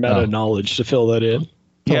using your meta knowledge to fill that in.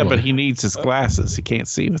 Yeah, totally. But he needs his glasses. He can't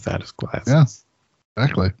see without his glasses. Yeah,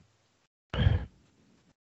 exactly.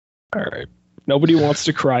 All right. Nobody wants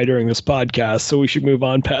to cry during this podcast, so we should move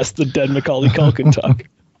on past the dead Macaulay Culkin talk.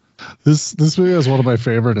 This movie has one of my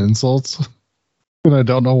favorite insults, and I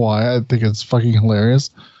don't know why. I think it's fucking hilarious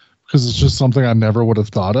because it's just something I never would have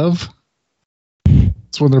thought of.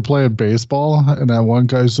 It's when they're playing baseball, and that one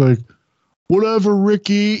guy's like, "Whatever,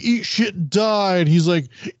 Ricky, eat shit and die." And he's like,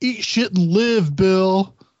 "Eat shit and live,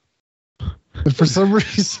 Bill." And for some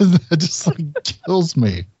reason, that just like kills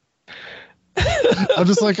me. I'm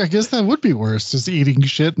just like, I guess that would be worse, just eating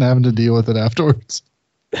shit and having to deal with it afterwards.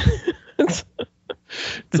 It's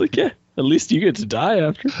like, yeah, at least you get to die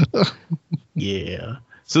after. Yeah.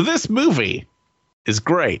 So this movie is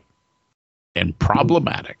great and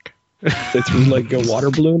problematic. They threw like a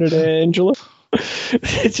water balloon at Angela.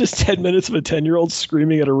 It's just 10 minutes of a 10-year-old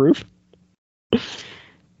screaming at a roof.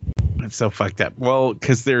 It's so fucked up. Well,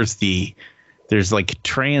 because there's like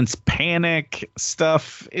trans panic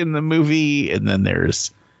stuff in the movie, and then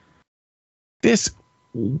there's this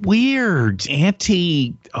weird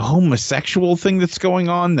anti-homosexual thing that's going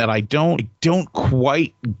on that I don't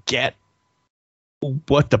quite get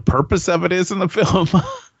what the purpose of it is in the film.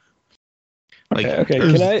 Like,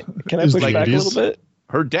 okay. Can I push like, back a little bit?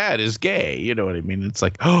 Her dad is gay, you know what I mean? It's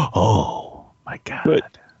like, oh my God.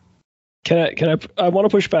 But I want to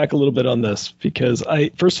push back a little bit on this because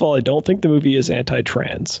first of all, I don't think the movie is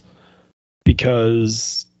anti-trans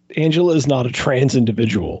because Angela is not a trans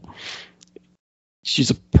individual.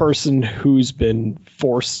 She's a person who's been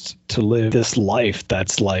forced to live this life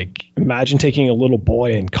that's like, imagine taking a little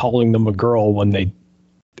boy and calling them a girl when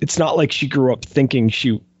it's not like she grew up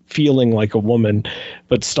feeling like a woman,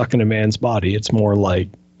 but stuck in a man's body. It's more like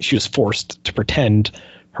she was forced to pretend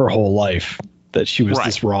her whole life that she was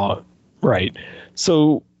this raw. Right.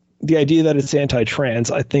 So the idea that it's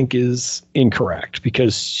anti-trans, I think, is incorrect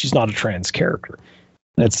because she's not a trans character.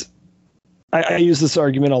 I use this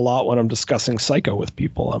argument a lot when I'm discussing Psycho with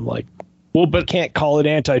people. I'm like, well, but can't call it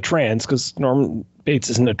anti-trans because Norman Bates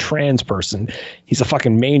isn't a trans person. He's a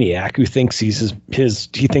fucking maniac who thinks he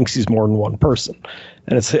thinks he's more than one person.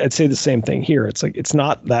 And I'd say the same thing here. It's like,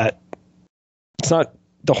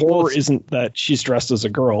 the horror isn't that she's dressed as a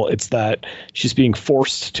girl. It's that she's being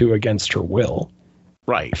forced to against her will.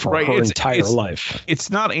 Right. For her entire life. It's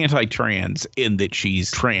not anti-trans in that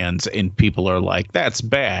she's trans and people are like, that's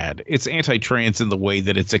bad. It's anti-trans in the way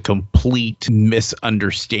that it's a complete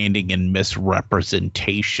misunderstanding and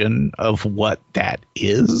misrepresentation of what that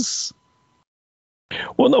is.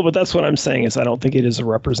 Well, no, but that's what I'm saying is I don't think it is a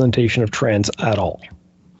representation of trans at all.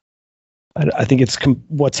 I think it's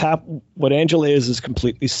what Angela is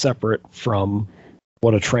completely separate from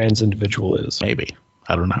what a trans individual is. Maybe.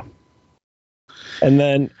 I don't know. And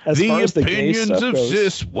then as far as the gay stuff opinions of goes,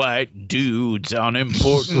 cis white dudes on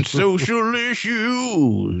important social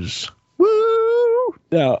issues. Woo!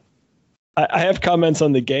 Now, I have comments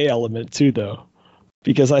on the gay element too, though,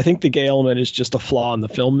 because I think the gay element is just a flaw in the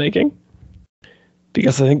filmmaking.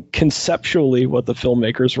 Because I think conceptually what the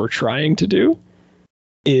filmmakers were trying to do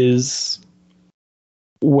is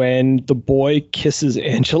when the boy kisses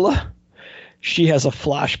Angela, she has a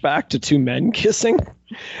flashback to two men kissing.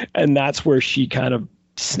 And that's where she kind of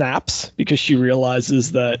snaps because she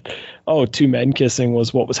realizes that, two men kissing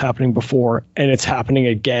was what was happening before and it's happening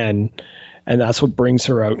again. And that's what brings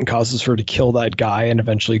her out and causes her to kill that guy and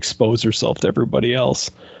eventually expose herself to everybody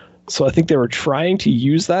else. So I think they were trying to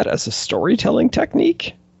use that as a storytelling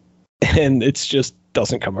technique. And it's just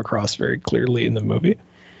doesn't come across very clearly in the movie.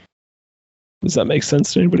 Does that make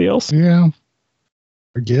sense to anybody else? Yeah,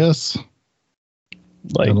 I guess.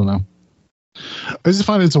 I don't know. I just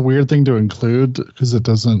find it's a weird thing to include because it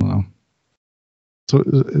doesn't. So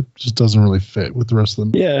it just doesn't really fit with the rest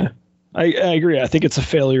of them. Yeah, I agree. I think it's a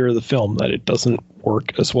failure of the film that it doesn't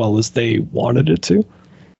work as well as they wanted it to.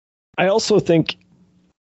 I also think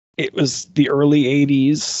it was the early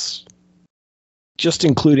 80s. Just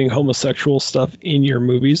including homosexual stuff in your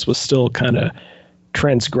movies was still kind of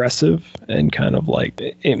transgressive and kind of like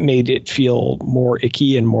it made it feel more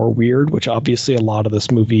icky and more weird, which obviously a lot of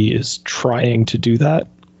this movie is trying to do that,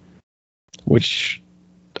 which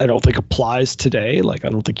I don't think applies today. Like, I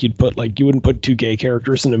don't think you wouldn't put two gay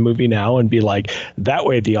characters in a movie now and be like, that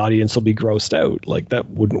way the audience will be grossed out. Like, that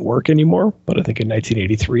wouldn't work anymore. But I think in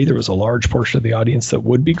 1983, there was a large portion of the audience that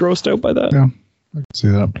would be grossed out by that. Yeah, I can see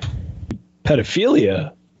that.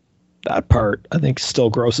 Pedophilia, that part, I think, still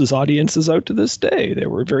grosses audiences out to this day. They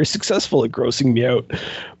were very successful at grossing me out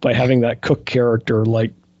by having that Cook character,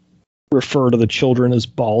 like, refer to the children as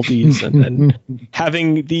baldies and then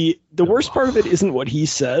having the worst part of it isn't what he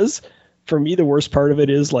says. For me, the worst part of it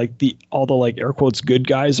is like all the like air quotes good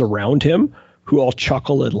guys around him who all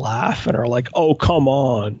chuckle and laugh and are like, oh, come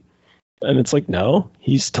on. And it's like, no,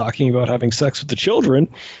 he's talking about having sex with the children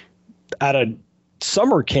at a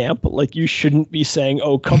summer camp. Like, you shouldn't be saying,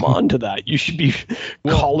 "Oh, come on" to that. You should be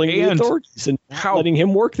calling the authorities and letting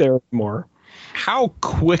him work there anymore. How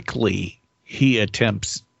quickly he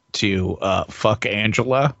attempts to fuck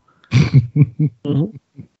Angela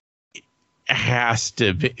has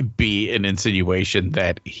to be an insinuation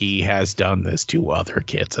that he has done this to other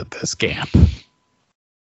kids at this camp.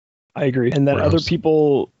 I agree. And that other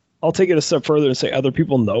people, I'll take it a step further and say other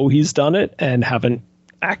people know he's done it and haven't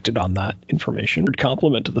acted on that information.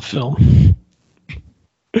 Compliment to the film.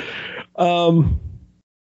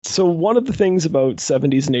 So one of the things about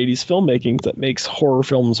 70s and 80s filmmaking that makes horror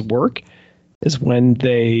films work is when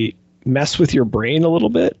they mess with your brain a little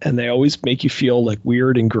bit, and they always make you feel like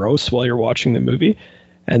weird and gross while you're watching the movie.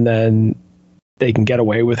 And then they can get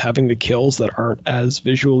away with having the kills that aren't as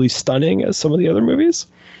visually stunning as some of the other movies.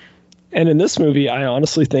 And in this movie, I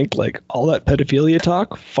honestly think like all that pedophilia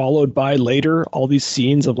talk followed by later all these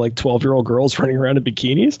scenes of like 12-year-old girls running around in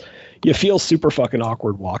bikinis, you feel super fucking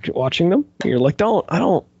awkward watching them. And you're like,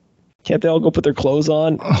 can't they all go put their clothes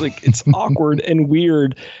on? Like, it's awkward and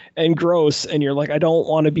weird and gross. And you're like, I don't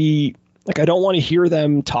want to hear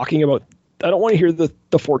them talking about, I don't want to hear the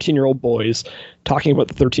 14-year-old boys talking about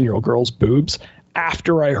the 13-year-old girls' boobs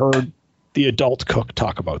after I heard the adult cook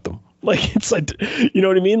talk about them. Like, it's like, you know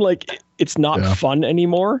what I mean? Like, it's not fun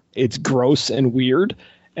anymore. It's gross and weird.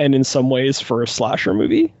 And in some ways, for a slasher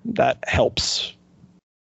movie, that helps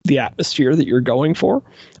the atmosphere that you're going for.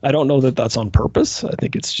 I don't know that that's on purpose. I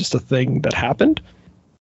think it's just a thing that happened.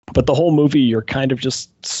 But the whole movie, you're kind of just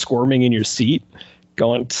squirming in your seat,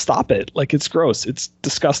 going, stop it. Like, it's gross. It's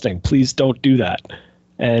disgusting. Please don't do that.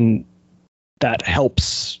 And that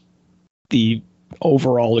helps the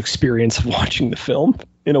overall experience of watching the film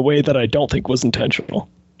in a way that I don't think was intentional.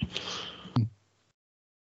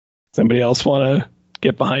 Somebody else want to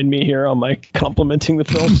get behind me here on my complimenting the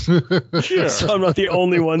film? Sure. So I'm not the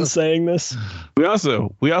only one saying this. We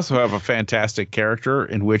also have a fantastic character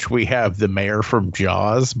in which we have the mayor from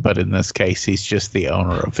Jaws, but in this case, he's just the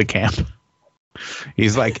owner of the camp.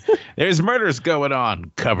 He's like, there's murders going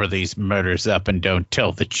on. Cover these murders up and don't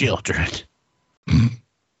tell the children.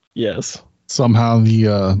 Yes. Somehow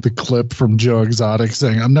the clip from Joe Exotic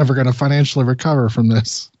saying, "I'm never going to financially recover from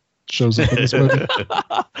this," shows up in this movie.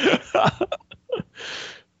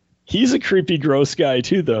 He's a creepy, gross guy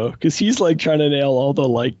too, though, because he's like trying to nail all the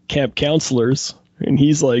like camp counselors, and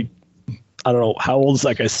he's like, I don't know, how old is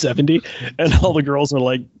that guy? 70, and all the girls are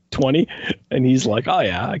like 20, and he's like, oh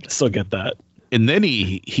yeah, I can still get that. And then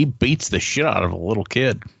he beats the shit out of a little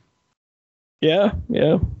kid. Yeah.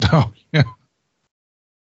 Oh yeah.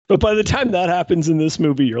 But by the time that happens in this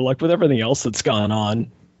movie, you're like, with everything else that's gone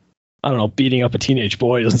on, I don't know, beating up a teenage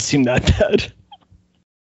boy doesn't seem that bad.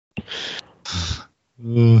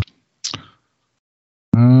 I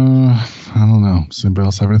don't know. Does anybody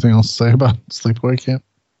else have anything else to say about Sleepaway Camp?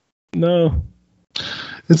 No.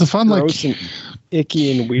 It's a fun, gross and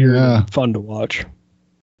icky and weird and fun to watch.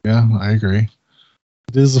 Yeah, I agree.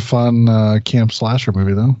 It is a fun camp slasher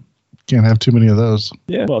movie, though. Can't have too many of those.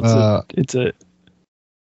 Yeah, well,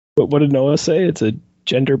 but what did Noah say? It's a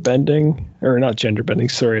genre bending movie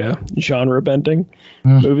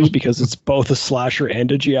because it's both a slasher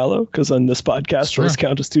and a giallo. Because on this podcast, those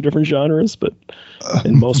count as two different genres, but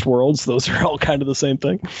in most worlds, those are all kind of the same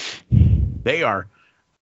thing. They are.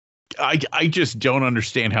 I just don't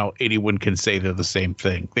understand how anyone can say they're the same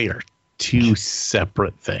thing. They are two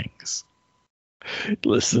separate things.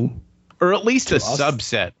 Listen. Or at least a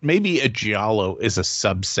subset. Maybe a giallo is a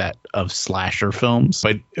subset of slasher films,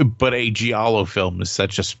 but a giallo film is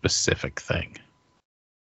such a specific thing.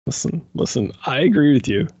 Listen, I agree with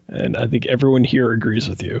you, and I think everyone here agrees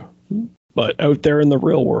with you. But out there in the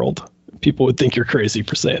real world, people would think you're crazy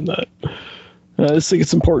for saying that. I just think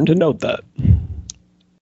it's important to note that.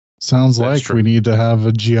 Sounds like we need to have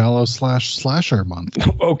a giallo /slasher month.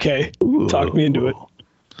 Okay. Ooh. Talk me into it.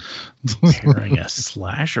 Pairing a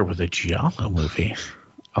slasher with a giallo movie.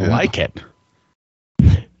 I like it.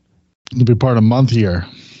 It'll be part of month year.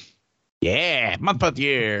 Yeah, month of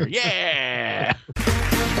year. Yeah.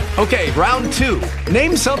 Okay, round 2.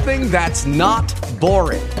 Name something that's not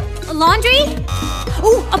boring. A laundry?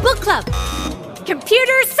 Ooh, a book club.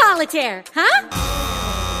 Computer solitaire, huh?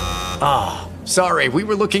 Ah, sorry, we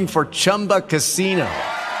were looking for Chumba Casino.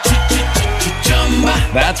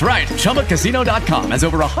 That's right. ChumbaCasino.com has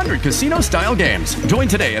over 100 casino-style games. Join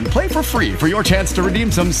today and play for free for your chance to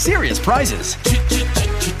redeem some serious prizes.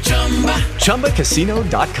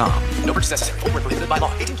 ChumbaCasino.com. No purchase necessary. Void where prohibited by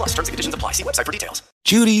law. 18 plus terms and conditions apply. See website for details.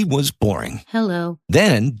 Judy was boring. Hello.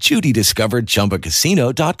 Then Judy discovered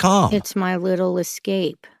ChumbaCasino.com. It's my little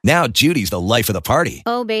escape. Now Judy's the life of the party.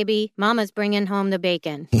 Oh, baby, mama's bringing home the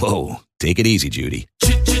bacon. Whoa, take it easy, Judy.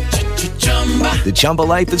 The Chumba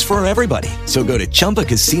life is for everybody. So go to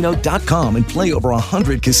ChumbaCasino.com and play over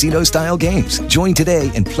 100 casino-style games. Join today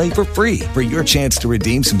and play for free for your chance to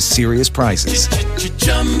redeem some serious prizes.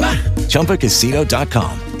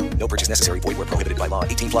 ChumbaCasino.com. No purchase necessary. Void where prohibited by law.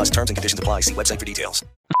 18 plus terms and conditions apply. See website for details.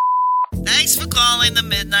 Thanks for calling the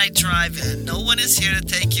Midnight Drive-In. No one is here to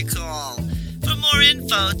take your call. For more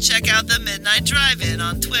info, check out the Midnight Drive-In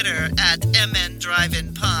on Twitter at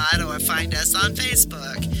MNDriveInPod or find us on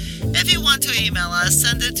Facebook. If you want to email us,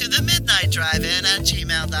 send it to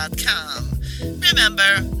themidnightdrivein@gmail.com.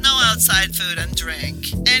 Remember, no outside food and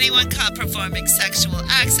drink. Anyone caught performing sexual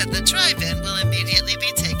acts at the drive-in will immediately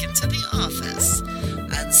be taken to the office.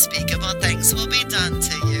 Unspeakable things will be done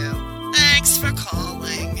to you. Thanks for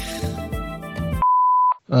calling.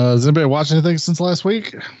 Has anybody watched anything since last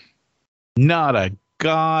week? Not a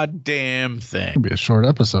goddamn thing. It'll be a short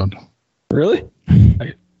episode. Really?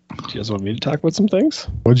 Do you guys want me to talk about some things?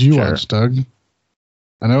 What'd you watch, Doug?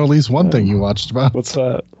 I know at least one thing you watched about. What's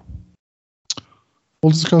that?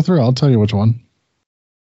 We'll just go through. I'll tell you which one.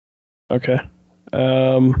 Okay.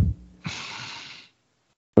 I'm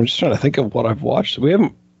just trying to think of what I've watched. We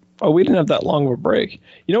didn't have that long of a break.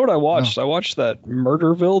 You know what I watched? No. I watched that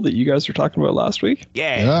Murderville that you guys were talking about last week.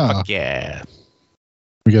 Yeah. Fuck yeah.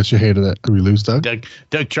 I guess you hated it. Did we lose Doug?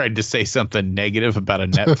 Doug tried to say something negative about a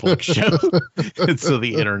Netflix show. And so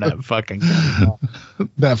the internet fucking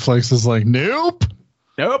Netflix is like, nope.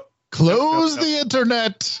 Close nope. the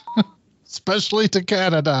internet. Especially to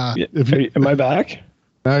Canada. Yeah. Am I back?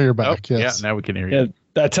 Now you're back. Yes. Yeah, now we can hear you. Yeah,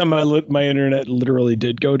 that time my internet literally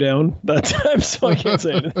did go down that time, so I can't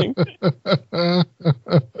say anything.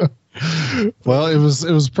 Well, it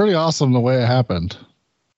was pretty awesome the way it happened.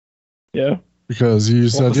 Yeah. Because you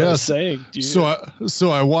said yes. Saying? So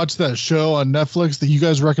I watched that show on Netflix that you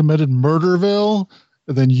guys recommended, Murderville,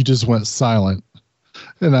 and then you just went silent.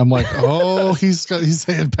 And I'm like, oh, he's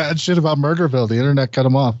saying bad shit about Murderville. The internet cut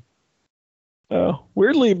him off. Oh,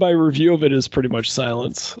 weirdly, my review of it is pretty much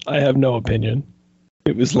silence. I have no opinion.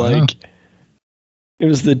 It was like, it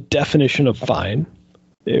was the definition of fine.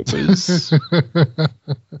 It was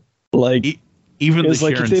like, even it was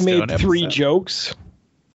like Sharon if they Stone made 3 episode. jokes.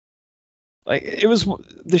 Like it was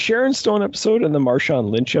the Sharon Stone episode and the Marshawn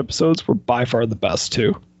Lynch episodes were by far the best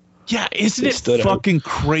too. Yeah, isn't it fucking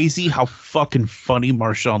crazy how fucking funny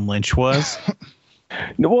Marshawn Lynch was?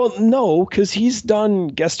 No, because he's done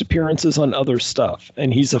guest appearances on other stuff,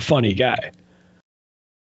 and he's a funny guy.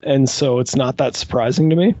 And so it's not that surprising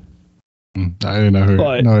to me. I didn't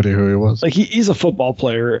know no idea who he was. Like he's a football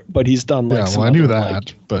player, but he's done like I knew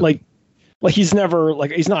that, but like he's never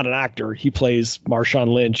he's not an actor. He plays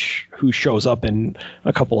Marshawn Lynch, who shows up in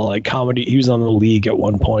a couple of like comedy. He was on The League at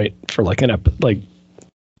one point for like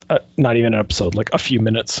not even an episode, like a few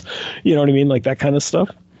minutes. You know what I mean? Like that kind of stuff.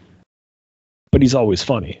 But he's always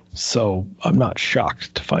funny. So I'm not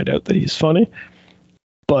shocked to find out that he's funny.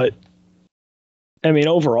 But I mean,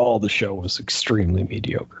 overall, the show was extremely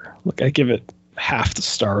mediocre. Like I give it half the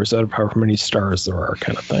stars out of however many stars there are,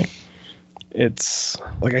 kind of thing. It's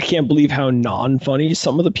like, I can't believe how non-funny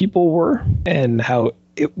some of the people were, and how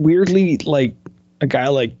it weirdly, like a guy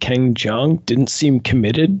like Ken Jeong didn't seem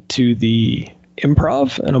committed to the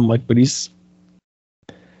improv. And I'm like, but he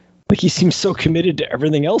seems so committed to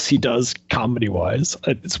everything else he does comedy wise.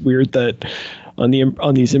 It's weird that on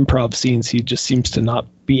these improv scenes, he just seems to not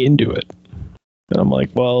be into it. And I'm like,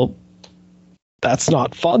 well, that's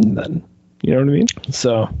not fun then. You know what I mean?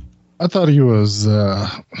 So I thought he was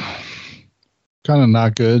kind of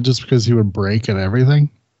not good just because he would break at everything.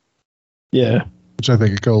 Yeah. Which I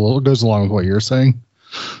think goes along with what you're saying.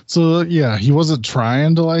 So yeah, he wasn't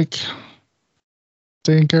trying to like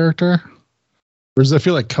stay in character. Whereas I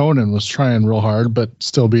feel like Conan was trying real hard, but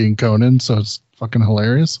still being Conan. So it's fucking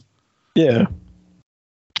hilarious. Yeah.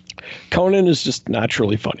 Conan is just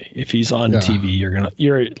naturally funny. If he's on TV,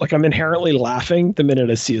 you're like, I'm inherently laughing the minute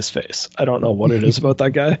I see his face. I don't know what it is about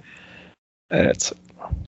that guy.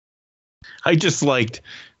 I just liked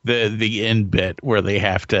the end bit where they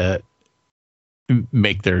have to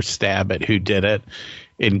make their stab at who did it.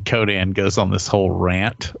 And Conan goes on this whole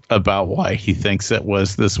rant about why he thinks it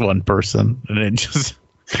was this one person. And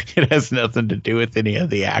it has nothing to do with any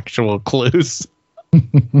of the actual clues.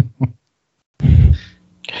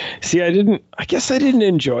 See, I guess I didn't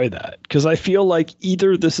enjoy that, because I feel like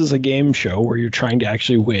either this is a game show where you're trying to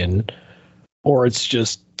actually win, or it's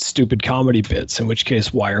just stupid comedy bits, in which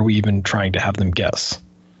case, why are we even trying to have them guess?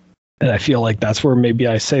 And I feel like that's where maybe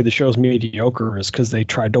I say the show's mediocre, is because they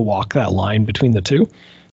tried to walk that line between the two.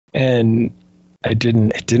 And it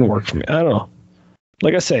didn't work for me. I don't know.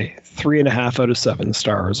 Like I say, 3.5 out of 7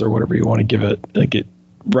 stars, or whatever you want to give it. Like, it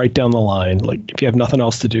right down the line. Like, if you have nothing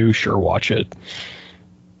else to do, sure, watch it.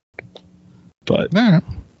 But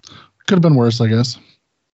could have been worse, I guess.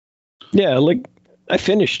 Yeah, like, I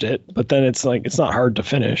finished it, but then it's like, it's not hard to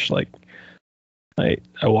finish. Like, I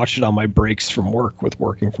watched it on my breaks from work with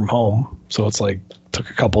working from home. So it's like, took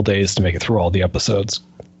a couple days to make it through all the episodes,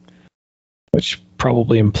 which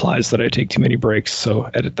probably implies that I take too many breaks. So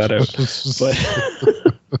edit that out. But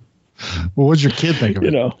well, what'd your kid think of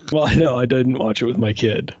it? Well, I know I didn't watch it with my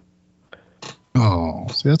kid. Oh,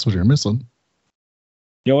 see, that's what you're missing.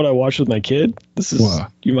 You know what I watched with my kid? This is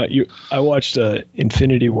what? I watched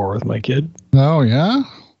Infinity War with my kid. Oh yeah.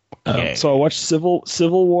 So I watched Civil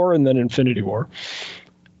War and then Infinity War,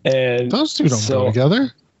 and those two don't go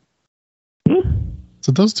together.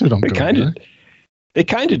 So those two don't go together. They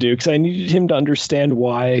kind of do, because I needed him to understand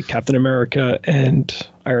why Captain America and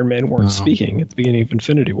Iron Man weren't speaking at the beginning of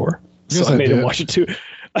Infinity War. So I made him watch it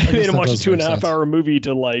I made him watch a 2.5 hour movie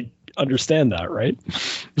to like understand that, right?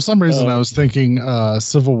 For some reason, I was thinking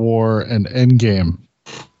Civil War and Endgame.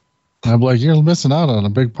 I'm like, you're missing out on a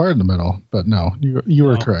big part in the middle. But no, you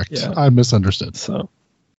were correct. Yeah. I misunderstood. So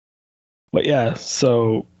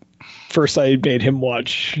first I made him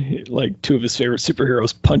watch like two of his favorite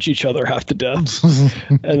superheroes punch each other half to death.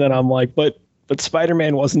 And then I'm like, but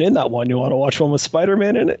Spider-Man wasn't in that one. You want to watch one with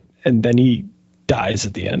Spider-Man in it? And then he dies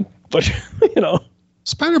at the end. But,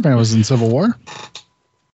 Spider-Man was in Civil War.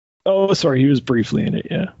 Oh, sorry. He was briefly in it.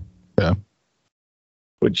 Yeah. Yeah.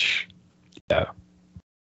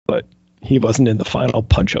 But he wasn't in the final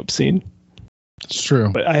punch-up scene. It's true.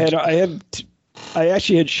 But I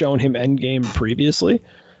actually had shown him Endgame previously,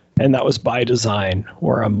 and that was by design,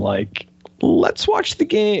 where I'm like, let's watch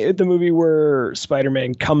the movie where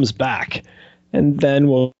Spider-Man comes back, and then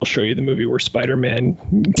we'll show you the movie where Spider-Man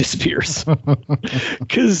disappears.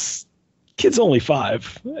 Because kid's only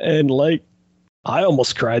 5, and like, I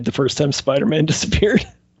almost cried the first time Spider-Man disappeared.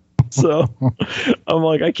 So I'm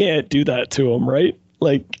like, I can't do that to him, right?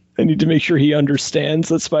 Like, I need to make sure he understands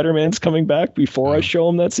that Spider-Man's coming back before I show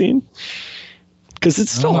him that scene. Because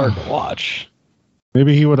it's still hard to watch.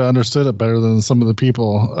 Maybe he would have understood it better than some of the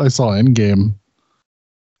people I saw Endgame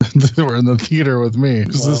that were in the theater with me.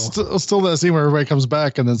 Because it's still that scene where everybody comes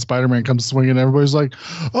back and then Spider-Man comes swinging and everybody's like,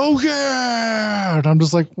 oh yeah! And I'm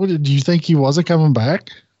just like, what, do you think he wasn't coming back?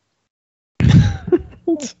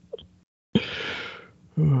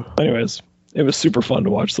 Anyways, it was super fun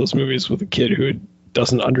to watch those movies with a kid who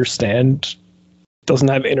doesn't understand, doesn't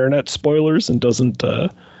have internet spoilers, and doesn't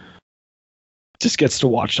just gets to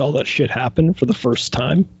watch all that shit happen for the first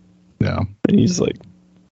time. Yeah. And he's like,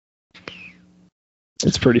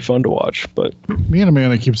 it's pretty fun to watch. But me and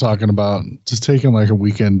Amanda keep talking about just taking like a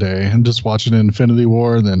weekend day and just watching Infinity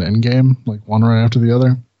War and then Endgame, like one right after the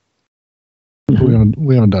other. Mm-hmm.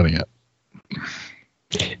 We haven't done it yet.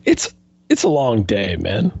 It's a long day,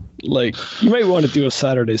 man. Like, you might want to do a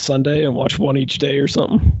Saturday, Sunday and watch one each day or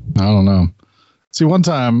something. I don't know. See, one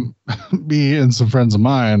time, me and some friends of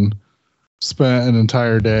mine spent an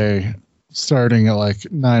entire day starting at like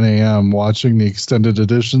 9 a.m. watching the extended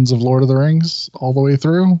editions of Lord of the Rings all the way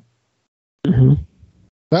through. Mm-hmm.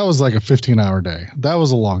 That was like a 15-hour day. That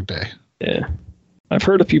was a long day. Yeah. I've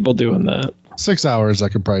heard of people doing that. 6 hours I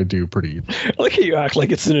could probably do pretty easy. I like how you act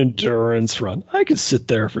like it's an endurance run. I could sit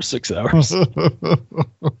there for 6 hours. No.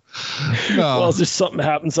 Well, just something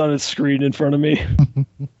happens on a screen in front of me.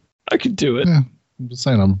 I could do it. Yeah, I'm just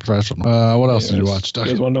saying I'm a professional. What else did you watch, Doug?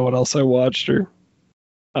 You guys want to know what else I watched? Or,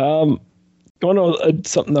 you want to know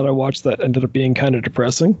something that I watched that ended up being kind of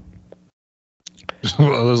depressing?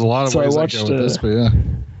 Well, there's a lot of ways I go with this, but yeah.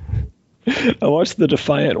 I watched The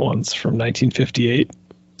Defiant Ones from 1958.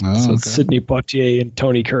 Oh, so it's Sidney Poitier and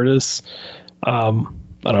Tony Curtis. I don't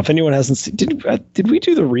know if anyone hasn't seen. Did we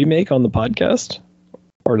do the remake on the podcast,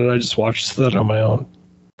 or did I just watch that on my own?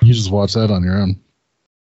 You just watched that on your own.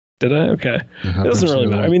 Did I? Okay, it doesn't really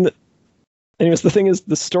matter. I mean, anyways, the thing is,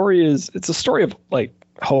 it's a story of like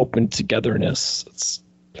hope and togetherness. It's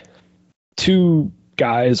two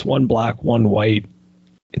guys, one black, one white.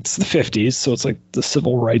 It's the 50s, so it's like the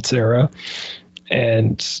civil rights era,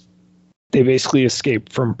 and they basically escape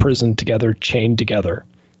from prison together, chained together.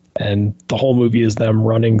 And the whole movie is them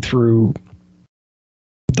running through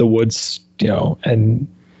the woods, and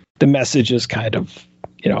the message is kind of,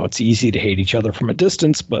 it's easy to hate each other from a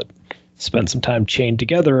distance, but spend some time chained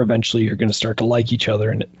together. Eventually you're going to start to like each other.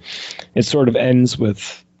 And it sort of ends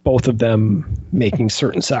with both of them making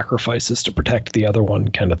certain sacrifices to protect the other one,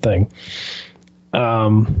 kind of thing.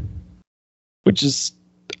 Which is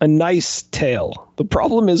a nice tale. The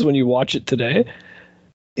problem is when you watch it today,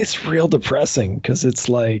 it's real depressing because it's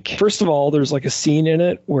like, first of all, there's like a scene in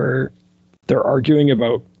it where they're arguing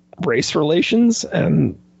about race relations,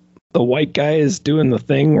 and the white guy is doing the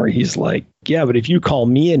thing where he's like, yeah, but if you call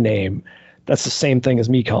me a name, that's the same thing as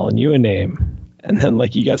me calling you a name. And then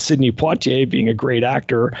like you got Sidney Poitier being a great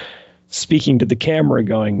actor speaking to the camera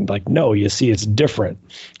going like, no, you see, it's different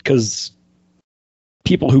because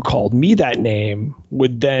people who called me that name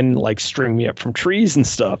would then like string me up from trees and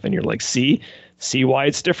stuff. And you're like, see why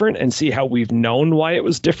it's different, and see how we've known why it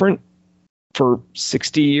was different for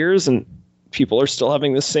 60 years. And people are still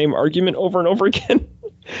having the same argument over and over again.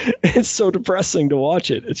 It's so depressing to watch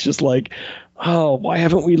it. It's just like, oh, why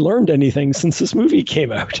haven't we learned anything since this movie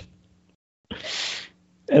came out?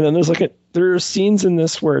 And then there are scenes in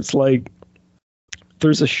this where it's like,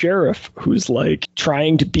 there's a sheriff who's like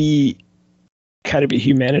trying to be kind of a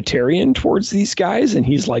humanitarian towards these guys. And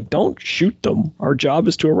he's like, don't shoot them. Our job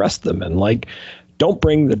is to arrest them. And like, don't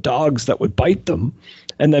bring the dogs that would bite them.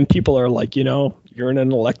 And then people are like, you're in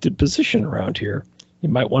an elected position around here. You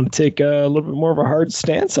might want to take a little bit more of a hard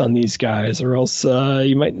stance on these guys, or else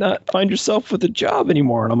you might not find yourself with a job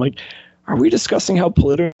anymore. And I'm like, are we discussing how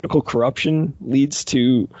political corruption leads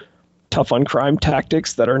to tough on crime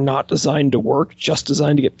tactics that are not designed to work, just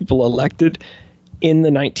designed to get people elected in the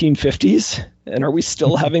 1950s? And are we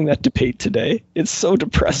still having that debate today? It's so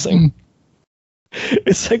depressing.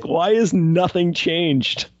 It's like, why has nothing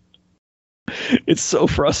changed? It's so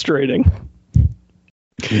frustrating.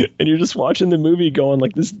 And you're just watching the movie going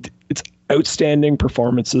like this. It's outstanding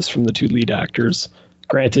performances from the two lead actors.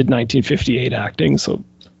 Granted, 1958 acting, so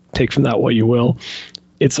take from that what you will.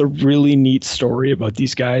 It's a really neat story about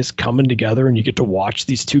these guys coming together, and you get to watch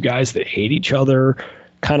these two guys that hate each other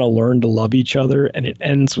kind of learn to love each other. And it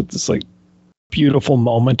ends with this like beautiful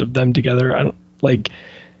moment of them together.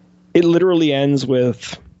 It literally ends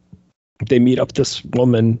with they meet up this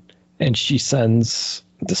woman, and she sends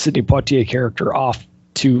the Sidney Poitier character off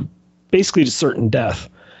to basically to certain death.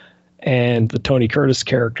 And the Tony Curtis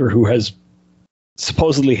character, who has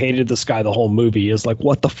supposedly hated this guy the whole movie, is like,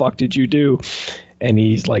 what the fuck did you do? And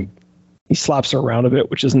he's like, he slaps her around a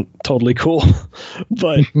bit, which isn't totally cool.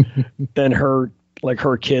 But then her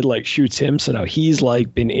kid like shoots him. So now he's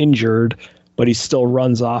like been injured, but he still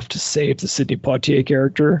runs off to save the Sidney Poitier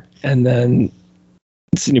character. And then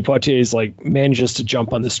Sidney Poitier is like manages to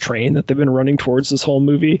jump on this train that they've been running towards this whole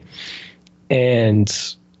movie.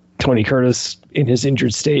 And Tony Curtis, in his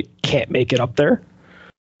injured state, can't make it up there.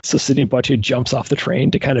 So Sidney Poitier jumps off the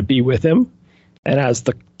train to kind of be with him. And as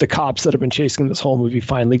the cops that have been chasing this whole movie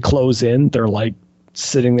finally close in, they're like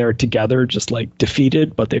sitting there together, just like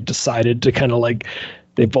defeated, but they've decided to kind of like,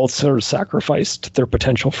 they both sort of sacrificed their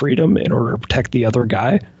potential freedom in order to protect the other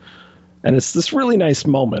guy. And it's this really nice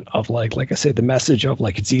moment of like I say, the message of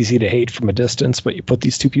like, it's easy to hate from a distance, but you put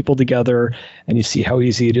these two people together and you see how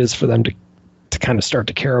easy it is for them to kind of start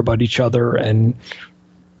to care about each other and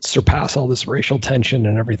surpass all this racial tension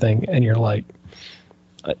and everything. And you're like,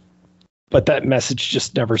 but that message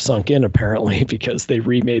just never sunk in, apparently, because they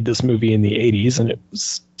remade this movie in the 80s and it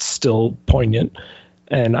was still poignant.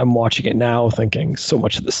 And I'm watching it now thinking so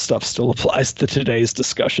much of this stuff still applies to today's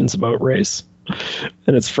discussions about race.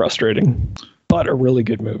 And it's frustrating, but a really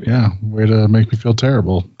good movie. Yeah, way to make me feel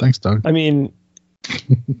terrible. Thanks, Doug. I mean,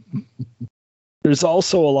 there's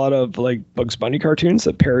also a lot of like Bugs Bunny cartoons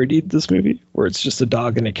that parodied this movie, where it's just a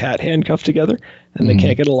dog and a cat handcuffed together and they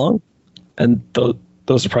can't get along. And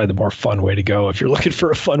those are probably the more fun way to go if you're looking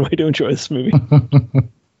for a fun way to enjoy this movie.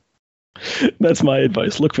 That's my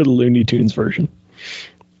advice. Look for the Looney Tunes version.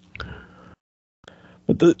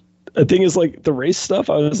 But the thing is, like, the race stuff,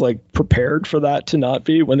 I was like prepared for that to not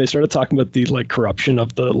be, when they started talking about the like corruption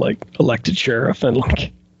of the like elected sheriff and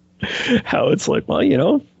like how it's like, well,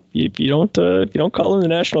 if you don't call in the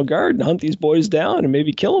National Guard and hunt these boys down and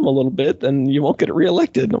maybe kill them a little bit, then you won't get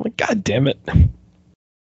reelected. And I'm like, God damn it.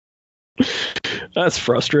 That's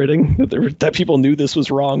frustrating that people knew this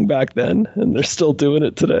was wrong back then and they're still doing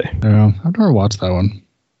it today. Yeah, I've never watched that one.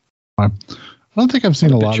 I don't think I've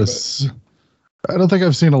seen a lot of Sidney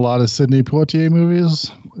Poitier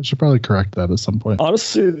movies. I should probably correct that at some point.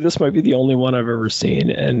 Honestly, this might be the only one I've ever seen.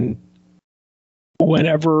 And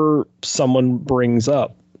whenever someone brings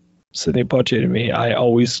up Sidney Poitier to me, I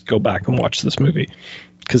always go back and watch this movie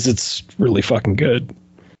because it's really fucking good.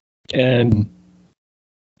 And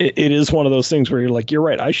it is one of those things where you're like, you're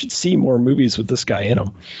right, I should see more movies with this guy in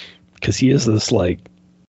them, because he is this like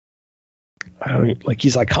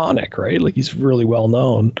he's iconic, right? Like he's really well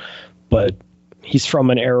known, but he's from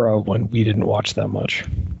an era when we didn't watch that much.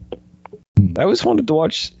 I always wanted to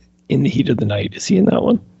watch In the Heat of the Night. Is he in that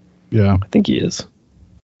one? Yeah. I think he is.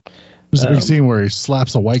 There's a big scene where he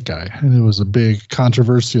slaps a white guy, and it was a big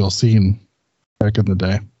controversial scene back in the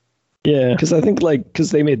day. Yeah, because I think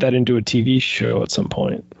because they made that into a TV show at some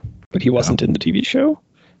point, but he wasn't in the TV show.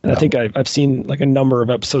 And I think I've seen like a number of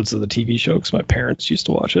episodes of the TV show because my parents used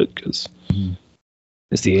to watch it because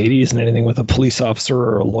it's the 80s and anything with a police officer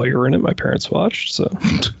or a lawyer in it, my parents watched. So,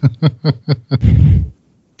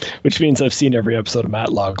 which means I've seen every episode of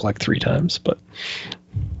Matlock like 3 times, but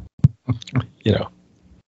you know,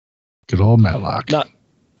 good old Matlock. Not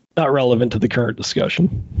relevant to the current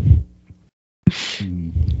discussion.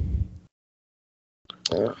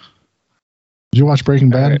 Did you watch Breaking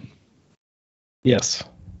Bad? Right. Yes.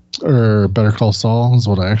 Or Better Call Saul is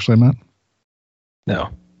what I actually meant. No.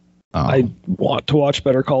 I want to watch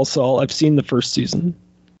Better Call Saul. I've seen the first season.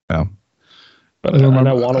 Yeah. But I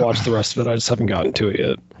want to watch the rest of it. I just haven't gotten to it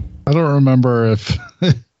yet. I don't remember if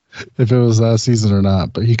it was that season or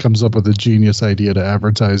not, but he comes up with a genius idea to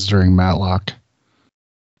advertise during Matlock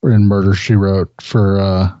or in Murder, She Wrote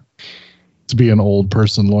for to be an old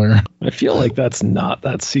person lawyer. I feel like that's not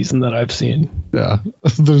that season that I've seen. Yeah.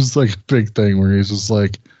 There's like a big thing where he's just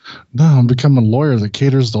like, no, I'm becoming a lawyer that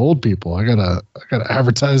caters to old people. I gotta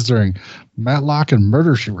advertise during Matlock and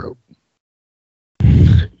Murder, She Wrote.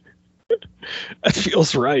 That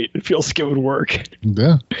feels right. It feels like it would work.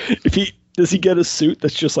 Yeah. Does he get a suit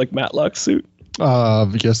that's just like Matlock's suit?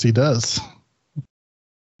 Yes, he does.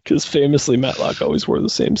 Because famously, Matlock always wore the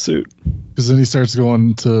same suit. Because then he starts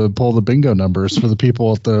going to pull the bingo numbers for the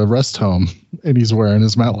people at the rest home, and he's wearing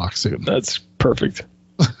his Matlock suit. That's perfect.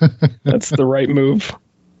 That's the right move.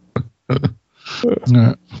 All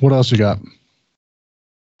right. What else you got?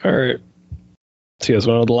 All right. So you guys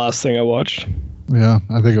want to know the last thing I watched? Yeah,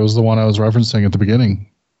 I think it was the one I was referencing at the beginning.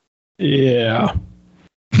 Yeah.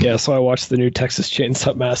 Yeah, so I watched the new Texas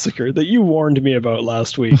Chainsaw Massacre that you warned me about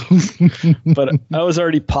last week. But I was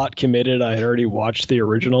already pot committed. I had already watched the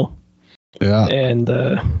original. Yeah. And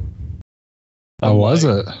how was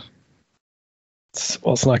it?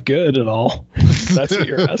 It's not good at all. That's what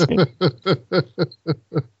you're asking.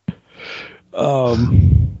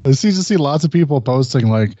 I see lots of people posting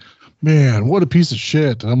like, man, what a piece of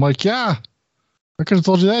shit. And I'm like, yeah, I could have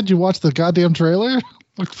told you that. Did you watch the goddamn trailer?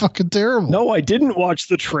 Looked fucking terrible. No, I didn't watch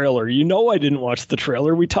the trailer. You know I didn't watch the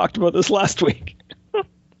trailer. We talked about this last week. Well,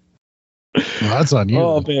 that's on you.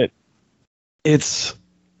 Oh, man. It's,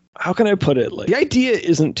 how can I put it? Like, the idea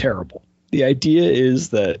isn't terrible. The idea is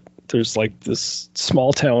that there's like this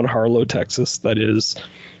small town, Harlow, Texas, that is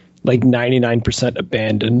like 99%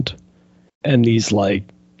 abandoned. And these like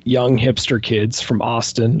young hipster kids from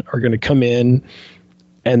Austin are going to come in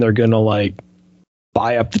and they're going to like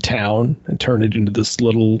buy up the town and turn it into this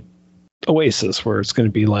little oasis where it's going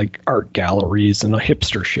to be like art galleries and a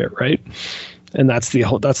hipster shit, right? And that's the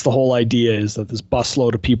whole idea, is that this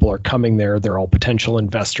busload of people are coming there. They're all potential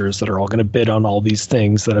investors that are all going to bid on all these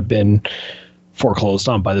things that have been foreclosed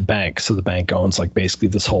on by the bank. So the bank owns like basically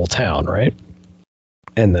this whole town, right?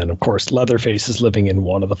 And then of course Leatherface is living in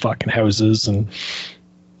one of the fucking houses, and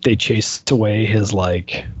they chase away his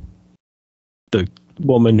like the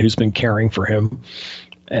woman who's been caring for him,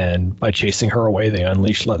 and by chasing her away they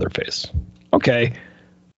unleash Leatherface. Okay,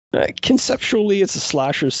 conceptually it's a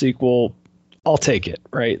slasher sequel. I'll take it,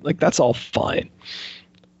 right? Like that's all fine,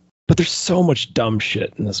 but there's so much dumb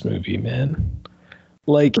shit in this movie, man.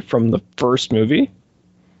 Like from the first movie,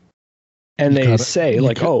 and they say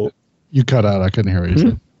like, you cut out. I couldn't hear what you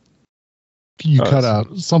said. You cut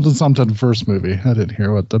out something first movie. I didn't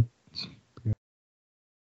hear what the.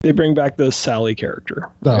 They bring back the Sally character.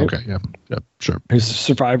 Oh, right? okay. Yeah, sure. Who's a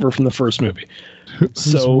survivor from the first movie.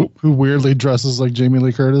 Who weirdly dresses like Jamie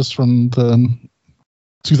Lee Curtis from the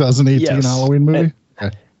 2018 Halloween movie?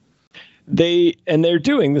 Okay. They're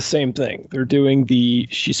doing the same thing. They're doing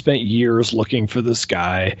she spent years looking for this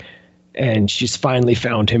guy, and she's finally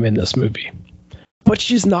found him in this movie. But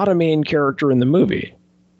she's not a main character in the movie.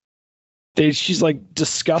 She's like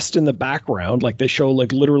discussed in the background. Like they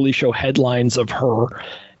literally show headlines of her,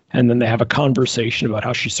 and then they have a conversation about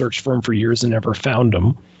how she searched for him for years and never found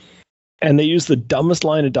him. And they use the dumbest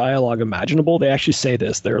line of dialogue imaginable. They actually say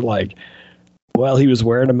this. They're like, well, he was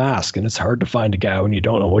wearing a mask, and it's hard to find a guy when you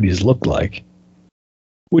don't know what he's looked like.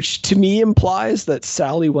 Which to me implies that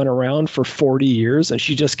Sally went around for 40 years and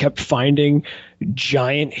she just kept finding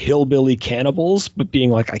giant hillbilly cannibals, but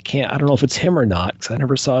being like, I don't know if it's him or not, because I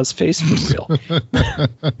never saw his face for real.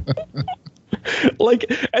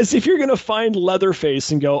 Like, as if you're going to find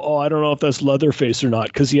Leatherface and go, oh, I don't know if that's Leatherface or not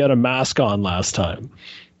because he had a mask on last time.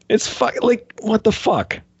 It's like, what the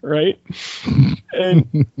fuck, right?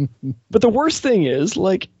 But the worst thing is,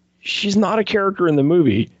 like, she's not a character in the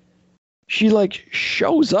movie. She, like,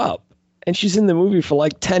 shows up and she's in the movie for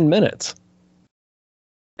like 10 minutes.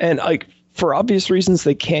 And, like, for obvious reasons,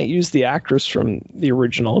 they can't use the actress from the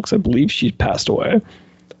original because I believe she passed away.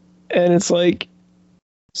 And it's like,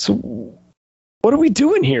 so what are we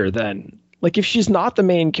doing here then? Like, if she's not the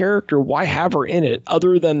main character, why have her in it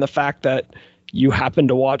other than the fact that you happened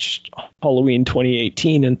to watch Halloween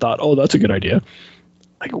 2018 and thought, oh, that's a good idea.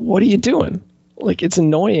 Like, what are you doing? Like, it's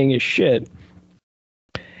annoying as shit.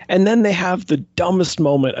 And then they have the dumbest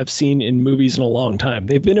moment I've seen in movies in a long time.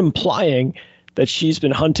 They've been implying that she's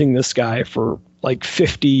been hunting this guy for like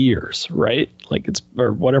 50 years, right? Like, it's,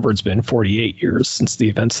 or whatever it's been, 48 years since the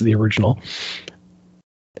events of the original.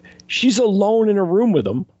 She's alone in a room with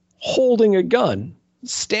him, holding a gun,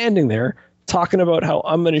 standing there, talking about how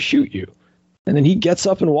I'm going to shoot you. And then he gets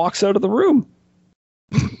up and walks out of the room.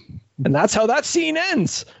 And that's how that scene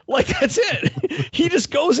ends. Like, that's it. He just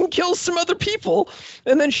goes and kills some other people.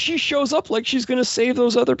 And then she shows up like she's going to save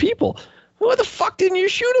those other people. Why the fuck didn't you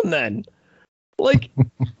shoot him then? Like,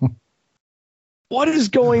 what is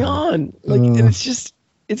going on? Like, and it's just,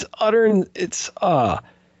 it's utter, and it's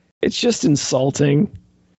just insulting.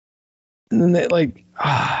 And then they, like,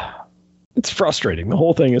 it's frustrating. The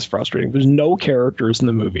whole thing is frustrating. There's no characters in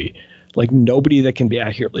the movie. Like, nobody that can be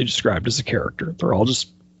accurately described as a character. They're all just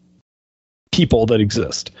people that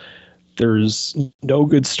exist. There's no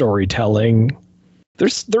good storytelling.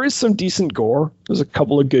 There is some decent gore. There's a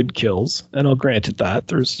couple of good kills, and I'll grant it that.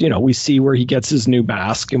 There's, we see where he gets his new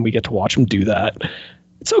mask, and we get to watch him do that.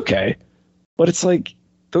 It's okay. But it's like,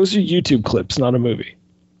 those are YouTube clips, not a movie.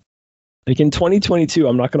 Like, in 2022,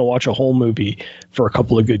 I'm not going to watch a whole movie for a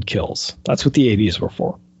couple of good kills. That's what the 80s were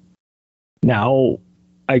for. Now,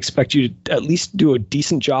 I expect you to at least do a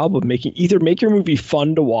decent job of either make your movie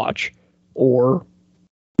fun to watch or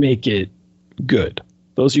make it good.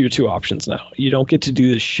 Those are your two options now. You don't get to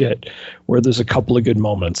do this shit where there's a couple of good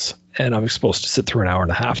moments and I'm supposed to sit through an hour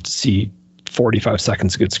and a half to see 45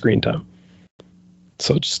 seconds of good screen time.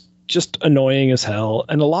 So just annoying as hell,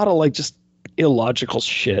 and a lot of like just illogical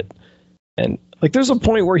shit. And like, there's a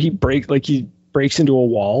point where he breaks into a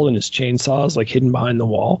wall and his chainsaw is like hidden behind the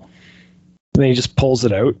wall. And then he just pulls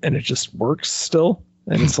it out and it just works still.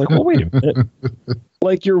 And it's like, well, wait a minute.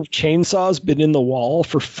 Like, your chainsaw's been in the wall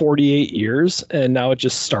for 48 years and now it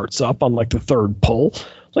just starts up on like the third pull.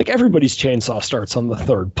 Like, everybody's chainsaw starts on the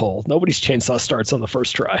third pull. Nobody's chainsaw starts on the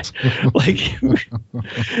first try. Like,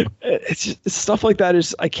 it's stuff like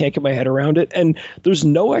that I can't get my head around it. And there's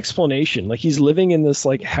no explanation. Like, he's living in this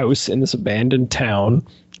like house in this abandoned town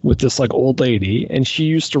with this like old lady, and she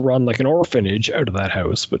used to run like an orphanage out of that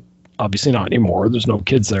house, but obviously not anymore. There's no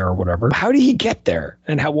kids there or whatever. How did he get there?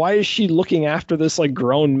 And why is she looking after this like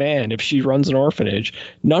grown man if she runs an orphanage?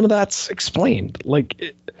 None of that's explained.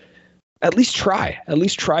 Like, at least try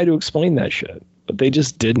to explain that shit. But they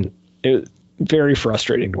just didn't. It was very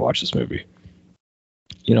frustrating to watch this movie.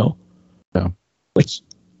 Yeah. Like,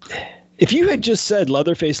 if you had just said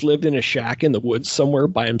Leatherface lived in a shack in the woods somewhere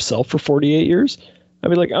by himself for 48 years, I'd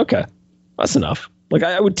be like, okay, that's enough. Like,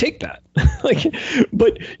 I would take that. Like,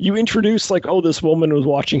 but you introduce like, oh, this woman was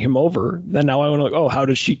watching him over. Then now I want to like, oh, how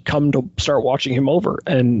did she come to start watching him over?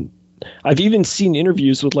 And I've even seen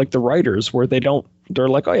interviews with like the writers where they're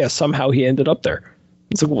like, oh yeah, somehow he ended up there.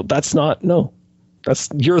 It's like, well,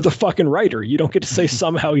 you're the fucking writer. You don't get to say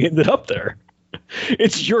somehow he ended up there.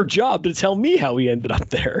 It's your job to tell me how he ended up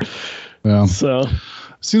there. Yeah. So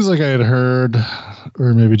seems like I had heard,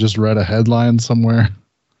 or maybe just read a headline somewhere,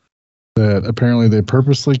 that apparently they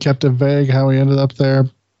purposely kept it vague how he ended up there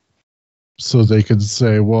so they could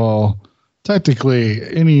say, well, technically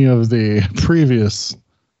any of the previous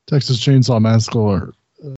Texas Chainsaw Massacre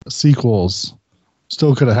sequels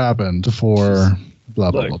still could have happened for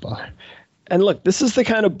blah, blah, blah, blah. And look, this is the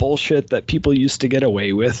kind of bullshit that people used to get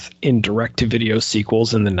away with in direct-to-video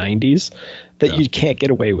sequels in the 90s that you can't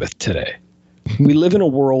get away with today. We live in a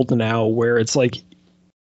world now where it's like,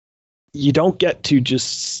 you don't get to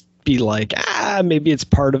just be like, maybe it's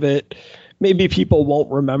part of it. Maybe people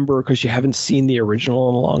won't remember because you haven't seen the original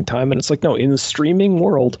in a long time. And it's like, no, in the streaming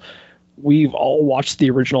world, we've all watched the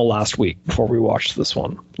original last week before we watched this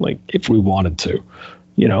one. Like, if we wanted to,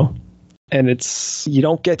 and you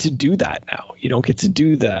don't get to do that now. You don't get to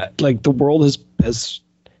do that. Like, the world has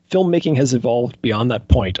filmmaking has evolved beyond that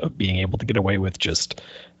point of being able to get away with just,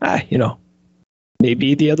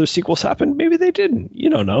 maybe the other sequels happened. Maybe they didn't. You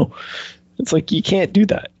don't know. It's like, you can't do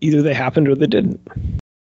that. Either they happened or they didn't.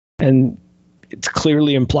 And it's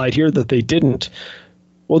clearly implied here that they didn't.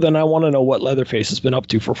 Well, then I want to know what Leatherface has been up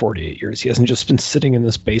to for 48 years. He hasn't just been sitting in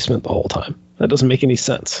this basement the whole time. That doesn't make any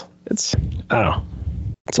sense. I don't know.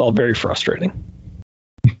 It's all very frustrating.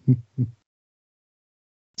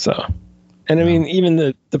 So, and I mean, even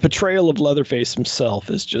the portrayal of Leatherface himself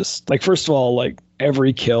is just like, first of all, like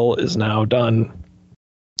every kill is now done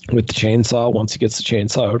with the chainsaw once he gets the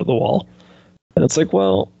chainsaw out of the wall. And it's like,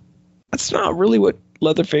 well, that's not really what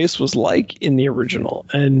Leatherface was like in the original.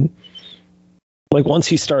 And like, once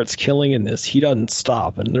he starts killing in this, he doesn't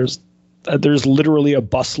stop. And there's literally a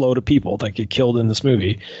busload of people that get killed in this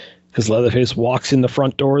movie because Leatherface walks in the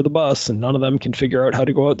front door of the bus and none of them can figure out how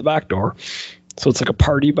to go out the back door. So it's like a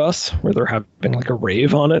party bus where they're having like a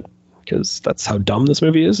rave on it, because that's how dumb this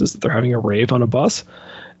movie is that they're having a rave on a bus.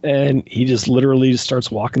 And he just literally starts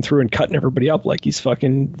walking through and cutting everybody up like he's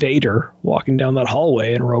fucking Vader walking down that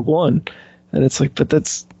hallway in Rogue One. And it's like, but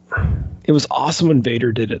it was awesome when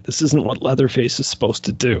Vader did it. This isn't what Leatherface is supposed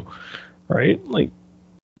to do, right? Like,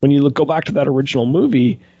 when you go back to that original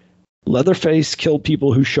movie, Leatherface killed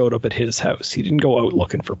people who showed up at his house. He didn't go out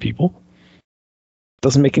looking for people.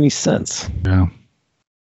 Doesn't make any sense. Yeah.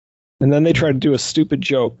 And then they try to do a stupid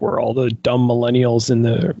joke where all the dumb millennials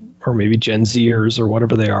or maybe Gen Zers or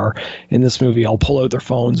whatever they are in this movie all pull out their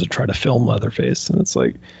phones and try to film Leatherface. And it's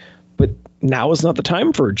like, but now is not the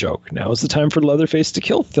time for a joke. Now is the time for Leatherface to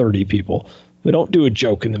kill 30 people. We don't do a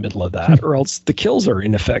joke in the middle of that, or else the kills are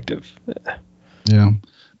ineffective. Yeah.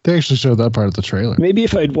 They actually showed that part of the trailer. Maybe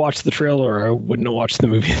if I'd watched the trailer, I wouldn't have watched the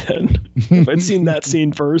movie then. If I'd seen that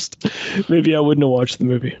scene first, maybe I wouldn't have watched the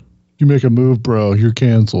movie. You make a move, bro, you're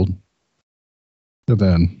canceled. And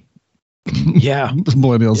then, yeah,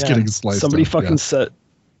 millennials getting sliced. Somebody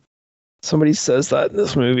Somebody says that in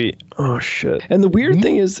this movie. Oh shit! And the weird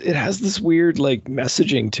thing is, it has this weird like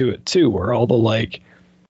messaging to it too, where all the like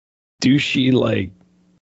douchey like,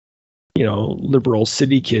 you know, liberal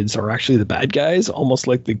city kids are actually the bad guys, almost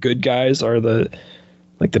like the good guys are the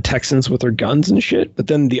Texans with their guns and shit. But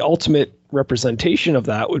then the ultimate representation of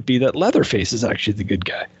that would be that Leatherface is actually the good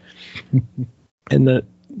guy, and that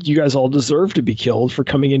you guys all deserve to be killed for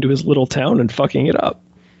coming into his little town and fucking it up.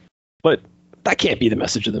 But that can't be the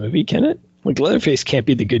message of the movie, can it? Like, Leatherface can't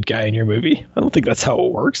be the good guy in your movie. I don't think that's how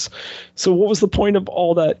it works. So what was the point of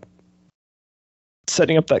all that,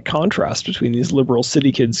 setting up that contrast between these liberal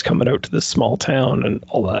city kids coming out to this small town and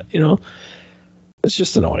all that, you know? It's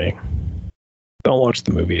just annoying. Don't watch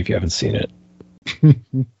the movie if you haven't seen it.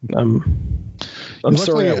 I'm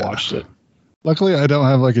sorry I watched it. Luckily, I don't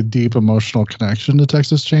have like a deep emotional connection to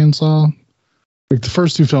Texas Chainsaw. Like, the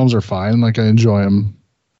first two films are fine. Like, I enjoy them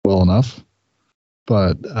well enough.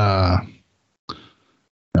 But, yeah.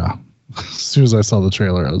 As soon as I saw the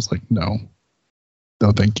trailer, I was like, no,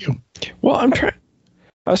 thank you. Well, I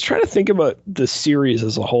was trying to think about the series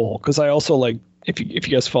as a whole, because I also like, if you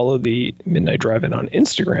guys follow the Midnight Drive-In on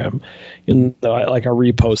Instagram, you know, I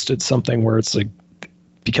reposted something where it's like,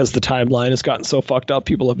 because the timeline has gotten so fucked up,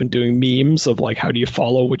 people have been doing memes of like, how do you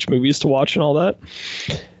follow which movies to watch and all that.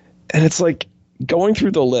 And it's like, going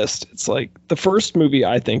through the list, it's like the first movie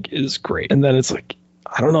I think is great. And then it's like,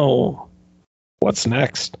 I don't know what's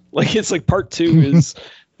next. Like, it's like part 2 is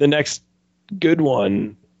the next good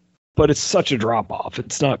one, but it's such a drop off.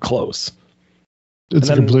 It's not close. It's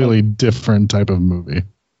a completely different type of movie.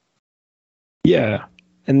 Yeah.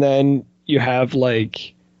 And then you have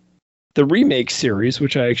like the remake series,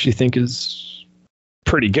 which I actually think is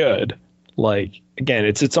pretty good. Like, again,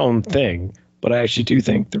 it's its own thing, but I actually do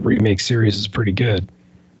think the remake series is pretty good.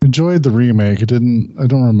 Enjoyed the remake. I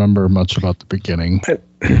don't remember much about the beginning. I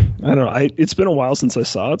don't know. It's been a while since I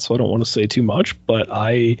saw it, so I don't want to say too much, but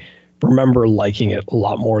I remember liking it a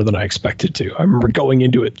lot more than I expected to. I remember going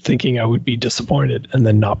into it thinking I would be disappointed and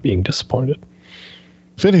then not being disappointed.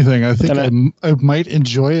 If anything, I think I might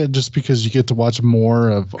enjoy it just because you get to watch more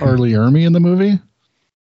of R. Lee Ermey in the movie,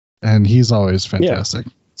 and he's always fantastic.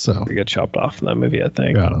 Yeah. So they get chopped off in that movie, I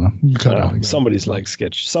think. I don't know. You cut out somebody's legs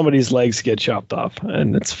get chopped off,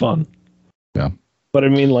 and it's fun. Yeah. But I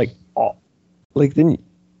mean, like then,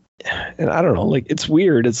 and I don't know, like, it's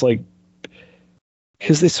weird. It's like,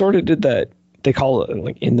 because they sort of did that. They call it,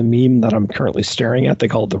 like, in the meme that I'm currently staring at, they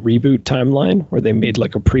call it the reboot timeline, where they made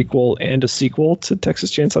like a prequel and a sequel to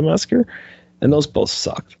Texas Chainsaw Massacre, and those both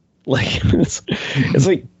sucked. Like, it's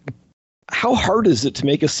like, how hard is it to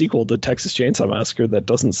make a sequel to Texas Chainsaw Massacre that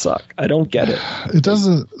doesn't suck? I don't get it. It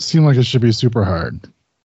doesn't seem like it should be super hard.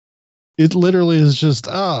 It literally is just,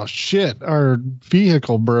 oh shit, our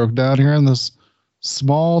vehicle broke down here in this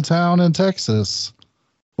small town in Texas.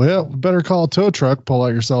 Well, better call a tow truck, pull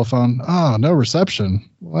out your cell phone. Oh, no reception.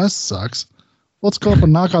 Well, that sucks. Let's go up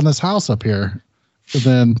and knock on this house up here. And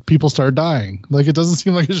then people start dying. Like, it doesn't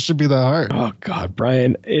seem like it should be that hard. Oh, God,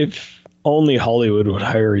 Brian, if only Hollywood would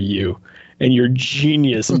hire you and your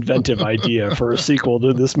genius, inventive idea for a sequel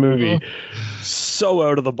to this movie. So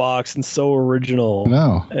out of the box and so original.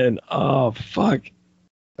 No. And, oh, fuck.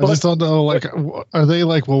 I just don't know, like, are they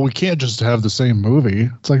like, well, we can't just have the same movie.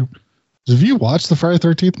 It's like, have you watched the Friday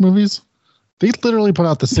 13th movies? They literally put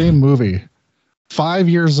out the same movie 5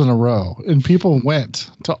 years in a row, and people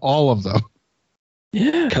went to all of them.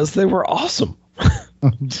 Yeah, because they were awesome.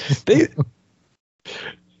 They,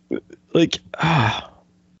 like, I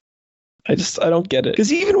don't get it.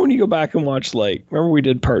 Because even when you go back and watch, like, remember we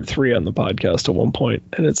did part 3 on the podcast at one point,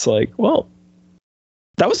 and it's like, well,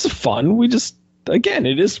 that was fun. We just, again,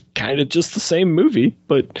 it is kind of just the same movie,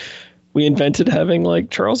 but we invented having like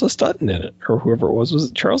Charles S. Dutton in it, or whoever it was.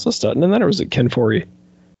 Was it Charles S. Dutton in that, or was it Ken Foree?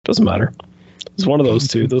 Doesn't matter. It's one of those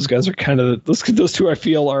two. Those guys are kind of those two. I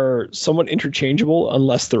feel are somewhat interchangeable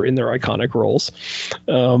unless they're in their iconic roles.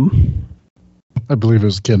 I believe it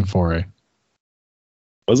was Ken Foree.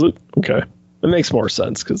 Was it? Okay, it makes more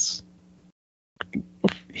sense because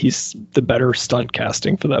he's the better stunt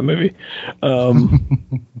casting for that movie.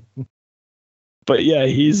 But yeah,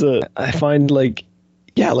 I find like,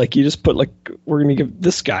 yeah, like you just put like, we're going to give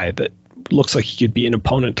this guy that looks like he could be an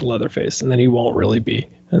opponent to Leatherface, and then he won't really be.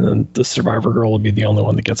 And then the survivor girl will be the only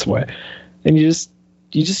one that gets away. And you just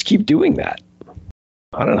keep doing that.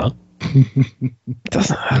 I don't know.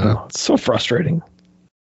 I don't know. It's so frustrating.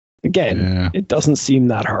 Again, It doesn't seem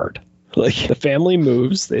that hard. Like, the family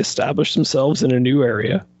moves, they establish themselves in a new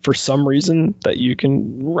area for some reason that you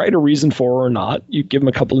can write a reason for or not. You give them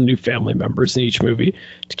a couple of new family members in each movie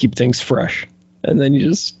to keep things fresh. And then you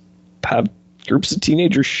just have groups of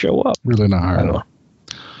teenagers show up. Really not hard. I don't know.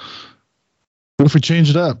 What if we change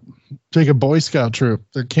it up? Take a Boy Scout troop.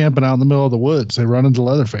 They're camping out in the middle of the woods. They run into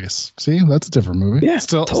Leatherface. See, that's a different movie. Yeah,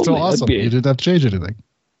 still totally. awesome. You didn't have to change anything.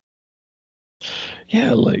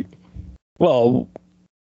 Yeah, like, well,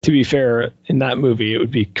 to be fair, in that movie, it would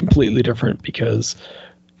be completely different because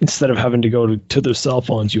instead of having to go to their cell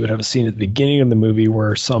phones, you would have a scene at the beginning of the movie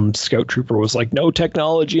where some scout trooper was like, no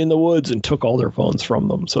technology in the woods, and took all their phones from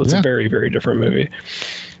them. So it's a very, very different movie.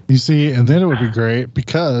 You see, and then it would be great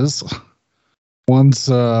because once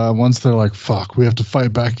they're like, fuck, we have to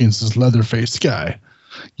fight back against this Leatherface guy,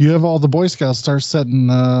 you have all the Boy Scouts start setting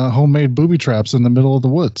homemade booby traps in the middle of the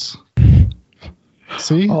woods.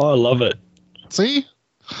 See? Oh, I love it. See?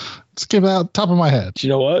 Let's give out top of my head. Do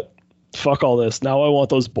you know what? Fuck all this. Now I want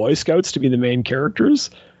those Boy Scouts to be the main characters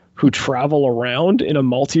who travel around in a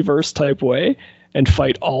multiverse type way and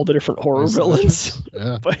fight all the different horror villains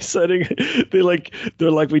by setting. They're like,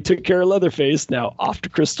 we took care of Leatherface. Now off to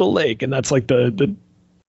Crystal Lake, and that's like the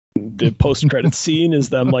post credit scene is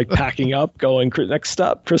them like packing up, going next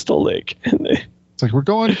stop Crystal Lake. And it's like, we're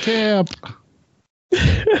going to camp.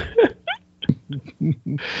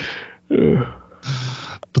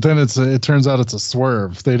 But then it turns out it's a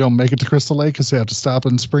swerve. They don't make it to Crystal Lake because they have to stop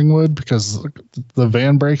in Springwood because the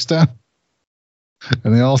van breaks down,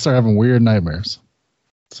 and they all start having weird nightmares.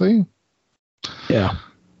 See? Yeah.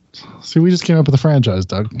 See, we just came up with a franchise,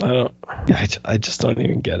 Doug. I just don't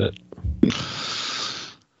even get it.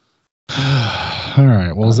 All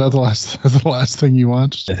right. Well, is that the last thing you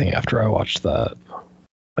watched? I think after I watched that,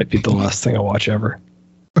 might be the last thing I watch ever.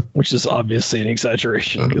 Which is obviously an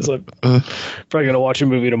exaggeration because I'm probably going to watch a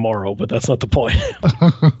movie tomorrow, but that's not the point.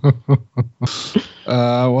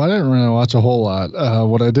 Well, I didn't really watch a whole lot.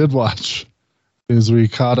 What I did watch is we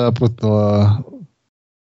caught up with the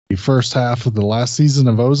first half of the last season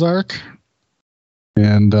of Ozark,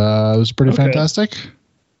 and it was pretty fantastic.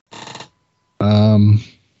 Since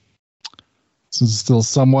it's still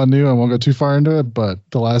somewhat new, I won't go too far into it, but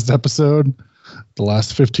the last episode, the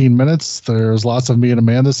last 15 minutes, there's lots of me and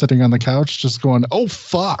Amanda sitting on the couch just going, oh,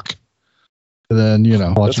 fuck. And then,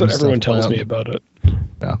 that's what everyone tells me about it.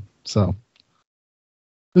 Yeah. So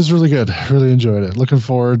it was really good. Really enjoyed it. Looking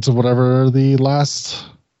forward to whatever the last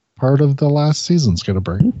part of the last season's going to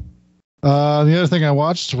bring. The other thing I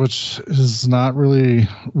watched, which is not really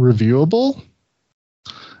reviewable,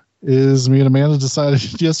 is me and Amanda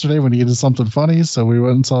decided yesterday we needed something funny. So we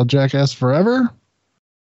went and saw Jackass Forever.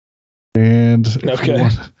 And if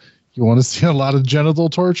you want to see a lot of genital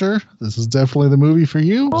torture, this is definitely the movie for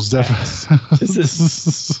you.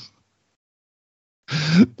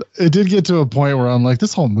 It did get to a point where I'm like,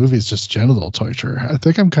 this whole movie is just genital torture. I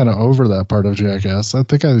think I'm kind of over that part of Jackass. I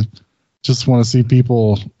think I just want to see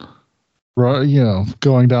people,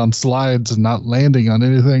 going down slides and not landing on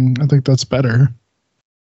anything. I think that's better.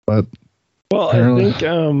 But well, I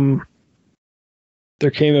think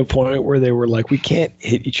there came a point where they were like, we can't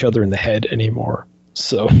hit each other in the head anymore,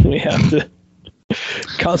 so we have to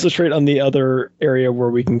concentrate on the other area where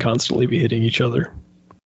we can constantly be hitting each other.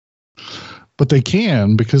 But they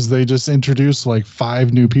can, because they just introduced like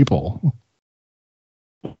 5 new people.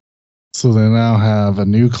 So they now have a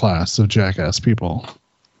new class of jackass people.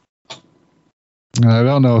 And I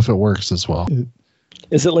don't know if it works as well.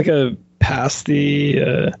 Is it like a pass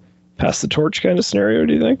the torch kind of scenario,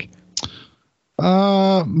 do you think?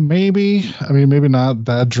 Maybe. I mean, maybe not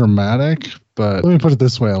that dramatic, but let me put it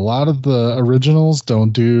this way. A lot of the originals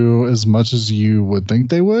don't do as much as you would think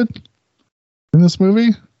they would in this movie.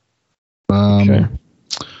 Okay.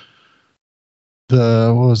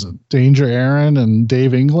 What was it? Danger Aaron and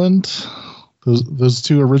Dave England, those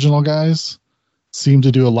 2 original guys seem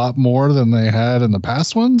to do a lot more than they had in the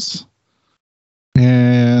past ones.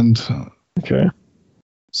 And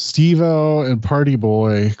Steve-O and Party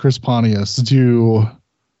Boy, Chris Pontius, do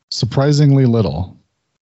surprisingly little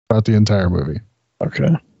throughout the entire movie.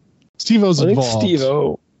 Okay. Steve-O's involved. I think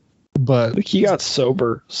Steve-O, but he got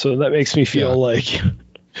sober, so that makes me feel like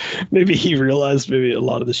maybe he realized maybe a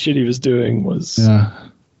lot of the shit he was doing was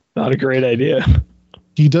not a great idea.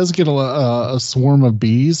 He does get a swarm of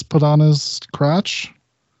bees put on his crotch.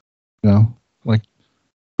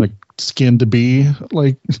 Like skin to bee,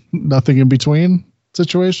 like nothing in between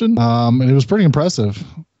situation. And it was pretty impressive.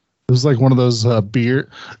 It was like one of those beard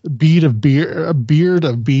of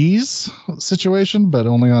bees situation, but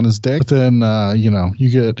only on his dick. But then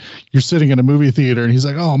you're sitting in a movie theater and he's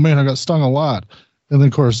like, oh man, I got stung a lot. And then,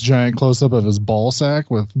 of course, giant close-up of his ball sack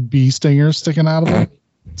with bee stingers sticking out of it.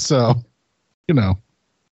 So,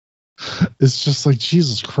 it's just like,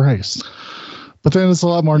 Jesus Christ. But then it's a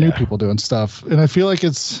lot more new people doing stuff. And I feel like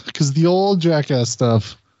it's because the old Jackass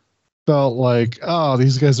stuff felt like, oh,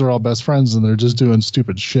 these guys are all best friends and they're just doing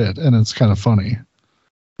stupid shit. And it's kind of funny.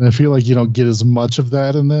 And I feel like you don't get as much of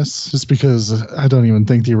that in this just because I don't even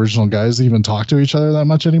think the original guys even talk to each other that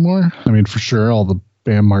much anymore. I mean, for sure, all the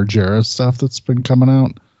Bam Margera stuff that's been coming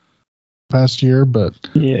out past year, but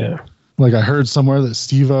like I heard somewhere that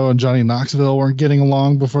Steve-O and Johnny Knoxville weren't getting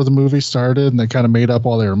along before the movie started, and they kind of made up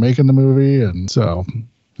while they were making the movie, and so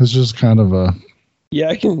it's just kind of a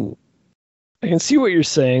I can see what you're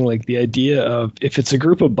saying, like the idea of if it's a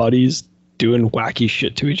group of buddies doing wacky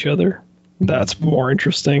shit to each other, that's more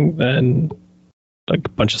interesting than like a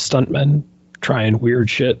bunch of stuntmen trying weird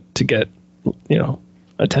shit to get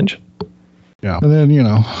attention. Yeah. And then,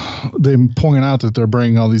 they point out that they're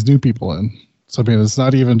bringing all these new people in. So, I mean, it's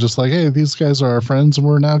not even just like, hey, these guys are our friends and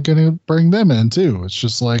we're now going to bring them in too. It's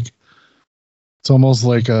just like, it's almost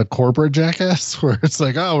like a corporate Jackass where it's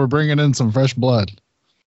like, oh, we're bringing in some fresh blood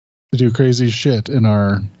to do crazy shit in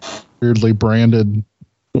our weirdly branded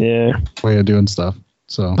way of doing stuff.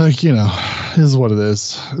 So, like, is what it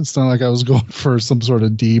is. It's not like I was going for some sort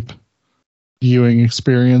of deep viewing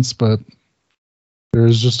experience, but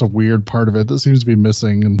there's just a weird part of it that seems to be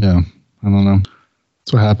missing. And I don't know.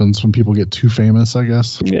 That's what happens when people get too famous, I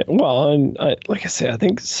guess. Yeah, well, and like I say, I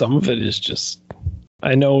think some of it is just,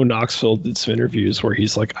 I know Knoxville did some interviews where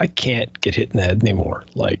he's like, I can't get hit in the head anymore.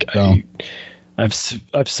 Like I've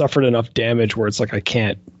suffered enough damage where it's like, I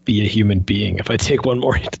can't be a human being if I take one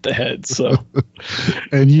more hit to the head. So,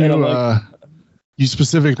 and you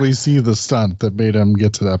specifically see the stunt that made him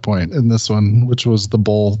get to that point in this one, which was the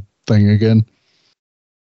bull thing again.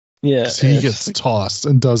 Yeah, he gets tossed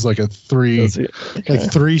and does like a three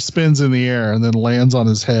spins in the air and then lands on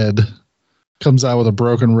his head, comes out with a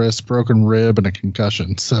broken wrist, broken rib, and a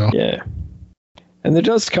concussion. So and there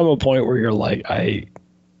does come a point where you're like,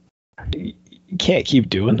 you can't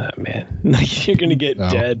keep doing that, man. Like you're gonna get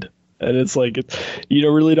dead, and it's like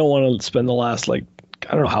you really don't want to spend the last I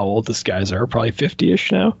don't know how old these guys are, probably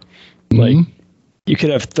 50-ish now. Mm-hmm. Like you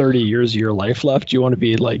could have 30 years of your life left. You want to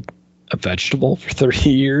be like a vegetable for 30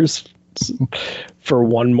 years for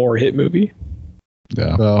one more hit movie.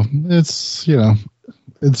 Yeah. So it's,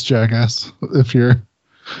 it's Jackass. If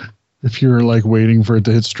you're like waiting for it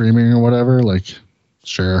to hit streaming or whatever, like,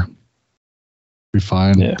 sure. Be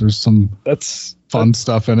fine. Yeah. There's some fun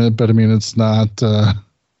stuff in it, but I mean, it's not going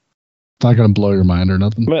to blow your mind or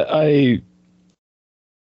nothing. But I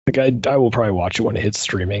will probably watch it when it hits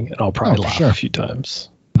streaming, and I'll probably laugh a few times.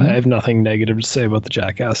 I have nothing negative to say about the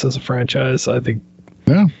Jackass as a franchise. I think,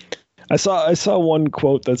 I saw one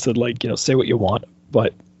quote that said say what you want,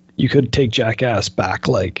 but you could take Jackass back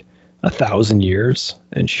 1,000 years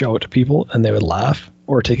and show it to people and they would laugh,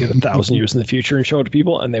 or take it 1,000 years in the future and show it to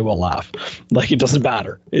people and they will laugh. It doesn't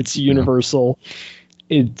matter. It's universal.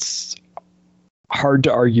 It's hard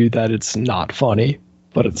to argue that it's not funny.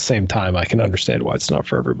 But at the same time, I can understand why it's not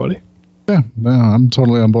for everybody. Yeah, no, I'm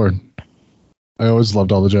totally on board. I always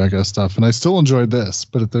loved all the Jackass stuff, and I still enjoyed this,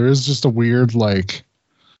 but there is just a weird, like,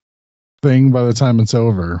 thing by the time it's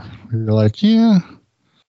over. You're like, yeah,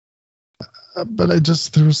 but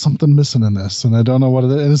there was something missing in this, and I don't know what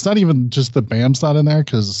it is. And it's not even just that Bam's not in there,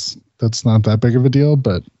 because that's not that big of a deal,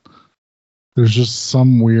 but there's just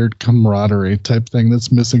some weird camaraderie type thing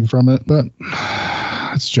that's missing from it. But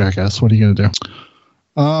it's Jackass. What are you going to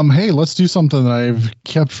do? Hey, let's do something that I've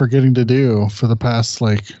kept forgetting to do for the past,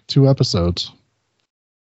 2 episodes.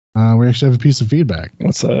 We actually have a piece of feedback.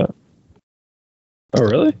 What's that? Oh,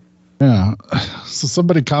 really? Yeah. So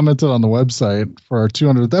somebody commented on the website for our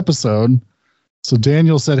 200th episode. So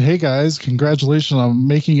Daniel said, "Hey guys, congratulations on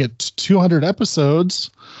making it 200 episodes.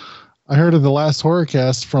 I heard of the last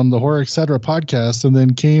Horrorcast from the Horror Etc. podcast and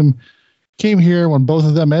then came here when both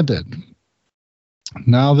of them ended.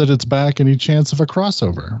 Now that it's back, any chance of a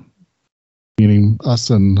crossover?" Meaning us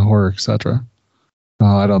and Horror Etc.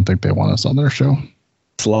 I don't think they want us on their show.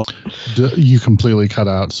 Slow. You completely cut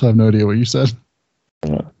out, so I have no idea what you said.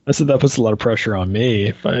 I said that puts a lot of pressure on me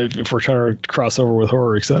if we're trying to cross over with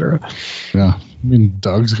Horror Etc. Yeah, I mean,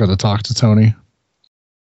 Doug's got to talk to Tony.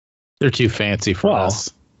 They're too fancy for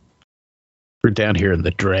us. We're down here in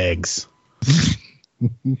the dregs.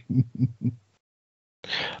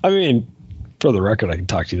 I mean, for the record, I can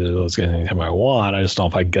talk to you those guys anytime I want. I just don't know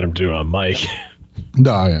if I can get them to do it on mic.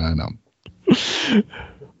 No, yeah, I know.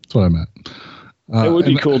 That's what I meant. It would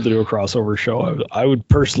be cool to do a crossover show. I would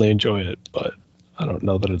personally enjoy it, but I don't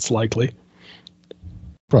know that it's likely.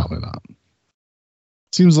 Probably not.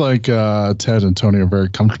 Seems like Ted and Tony are very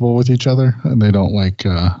comfortable with each other, and they don't like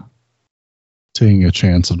taking a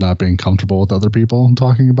chance of not being comfortable with other people and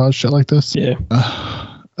talking about shit like this. Yeah.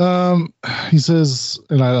 He says,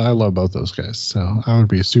 and I love both those guys, so I would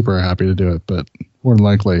be super happy to do it, but more than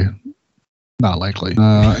likely, not likely.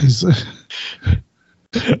 I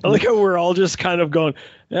like how we're all just kind of going,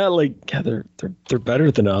 they're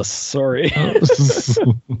better than us. Sorry. I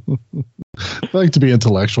like to be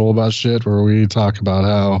intellectual about shit where we talk about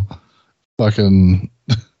how fucking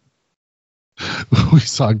we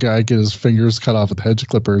saw a guy get his fingers cut off with hedge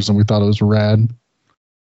clippers and we thought it was rad.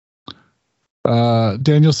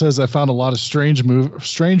 Daniel says, "I found a lot of strange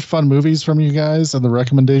fun movies from you guys, and the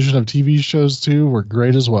recommendation of TV shows too were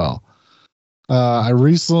great as well. I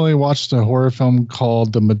recently watched a horror film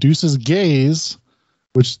called The Medusa's Gaze,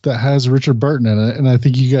 that has Richard Burton in it, and I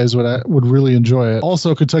think you guys would really enjoy it.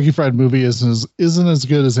 Also, Kentucky Fried Movie isn't as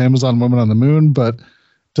good as Amazon Woman on the Moon, but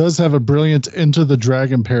does have a brilliant Into the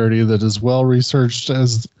Dragon parody that is well researched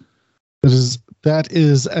as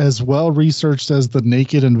well researched as the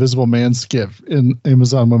Naked Invisible Man skit in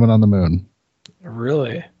Amazon Woman on the Moon."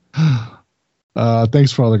 Really?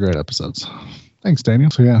 Thanks for all the great episodes. Thanks, Daniel.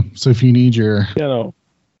 So yeah, so if you need your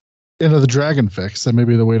Into the Dragon fix, that may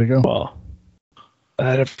be the way to go. Well,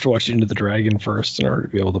 I'd have to watch Into the Dragon first in order to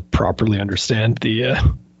be able to properly understand the.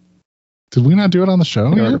 Did we not do it on the show?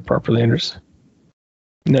 In order to properly understand.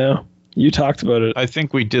 No, you talked about it. I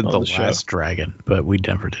think we did the last Dragon, but we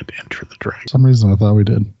never did Enter the Dragon. For some reason, I thought we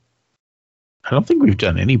did. I don't think we've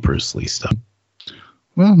done any Bruce Lee stuff.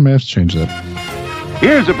 Well, may have to change that.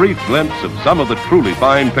 Here's a brief glimpse of some of the truly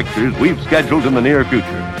fine pictures we've scheduled in the near future.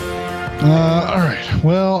 All right.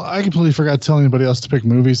 Well, I completely forgot to tell anybody else to pick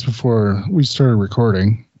movies before we started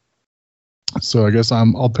recording. So I guess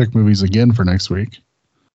I'll pick movies again for next week.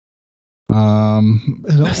 Is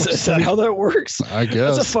that how that works? I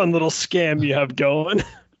guess. That's a fun little scam you have going.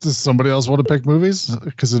 Does somebody else want to pick movies?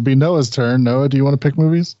 Because it'd be Noah's turn. Noah, do you want to pick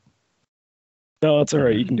movies? No, it's all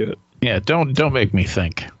right. You can do it. Yeah, don't make me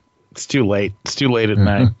think. It's too late. It's too late at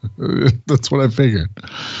night. That's what I figured.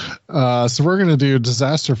 So we're going to do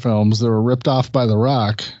disaster films that were ripped off by The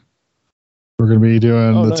Rock. We're going to be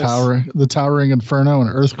doing the Towering Inferno and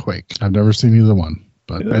Earthquake. I've never seen either one,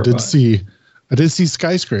 but I did see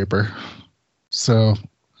Skyscraper. So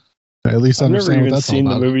I at least understand what that's all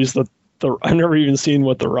about. I've never even seen the movies I've never even seen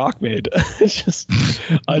what The Rock made.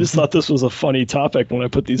 I just thought this was a funny topic when I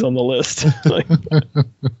put these on the list.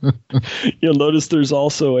 You'll notice there's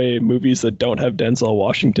also a movies that don't have Denzel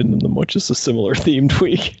Washington in them, which is a similar themed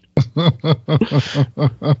week.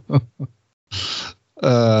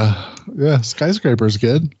 Yeah, Skyscraper's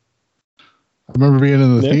good. I remember being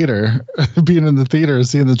in the theater and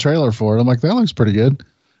seeing the trailer for it. I'm like, that looks pretty good.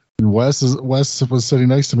 And Wes was sitting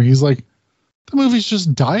next to me. He's like, the movie's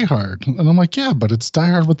just Die Hard. And I'm like, yeah, but it's Die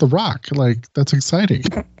Hard with The Rock. Like, that's exciting.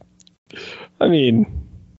 I mean,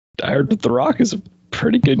 Die Hard with The Rock is a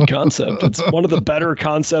pretty good concept. It's one of the better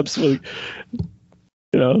concepts with,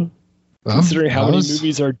 Considering how many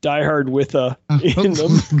movies are Die Hard with in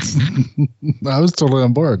them. I was totally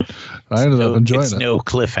on board. I ended up enjoying it. No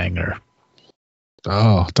cliffhanger.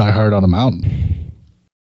 Oh, Die Hard on a mountain.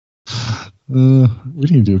 We need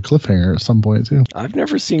to do a cliffhanger at some point, too. I've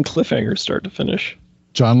never seen cliffhanger start to finish.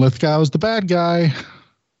 John Lithgow is the bad guy.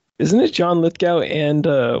 Isn't it John Lithgow and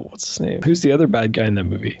what's his name? Who's the other bad guy in that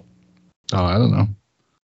movie? Oh, I don't know.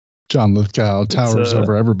 John Lithgow towers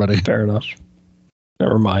over everybody. Fair enough.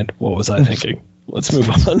 Never mind. What was I thinking? Let's move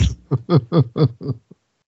on.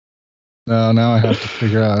 No, now I have to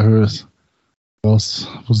figure out who else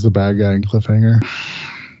was the bad guy in Cliffhanger.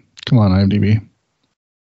 Come on, IMDb.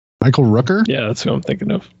 Michael Rooker? Yeah, that's who I'm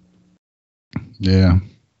thinking of. Yeah.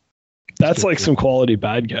 That's like some quality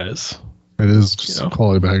bad guys. It is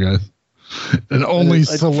quality bad guys. And only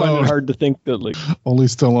Stallone. I find it hard to think that only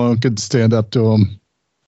Stallone could stand up to him.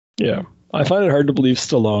 Yeah. I find it hard to believe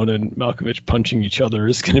Stallone and Malkovich punching each other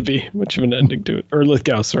is going to be much of an ending to it. Or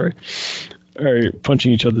Lithgow, sorry. Or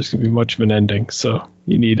punching each other is going to be much of an ending. So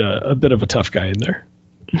you need a bit of a tough guy in there.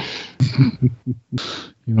 You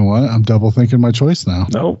know what? I'm double thinking my choice now.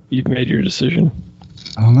 No, you've made your decision.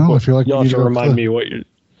 I don't know. Well, I feel like you'll have to remind me what you're...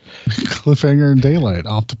 Cliffhanger and Daylight.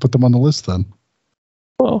 I'll have to put them on the list then.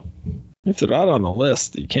 Well, if they're not on the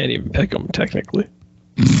list, you can't even pick them technically.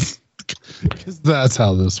 Because that's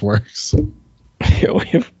how this works.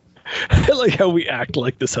 I like how we act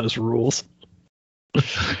like this has rules.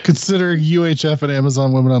 Considering UHF and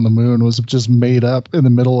Amazon Women on the Moon was just made up in the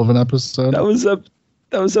middle of an episode. That was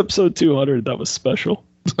episode 200. That was special.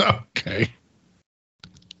 Okay.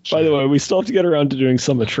 By the way, we still have to get around to doing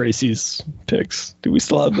some of Tracy's picks. Do we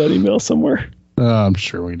still have that email somewhere? I'm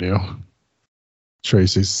sure we do.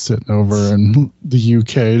 Tracy's sitting over in the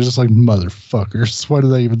UK, just like, motherfuckers. Why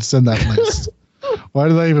did I even send that list? Why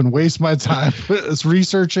did I even waste my time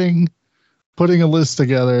researching, putting a list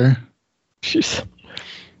together? She's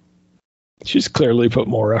clearly put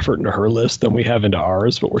more effort into her list than we have into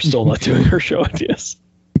ours, but we're still not doing her show ideas.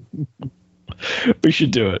 We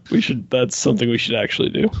should do it. That's something we should actually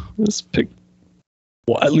do. Let's pick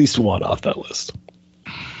at least one off that list.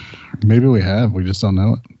 Maybe we have. We just don't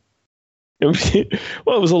know it.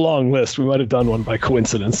 Well, it was a long list. We might have done one by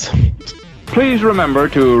coincidence. Please remember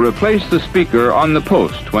to replace the speaker on the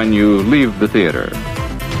post when you leave the theater.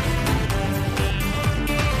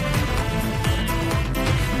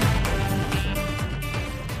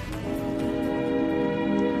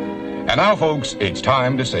 And now, folks, it's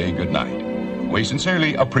time to say goodnight. We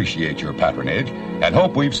sincerely appreciate your patronage and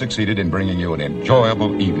hope we've succeeded in bringing you an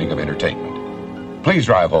enjoyable evening of entertainment. Please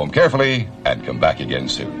drive home carefully and come back again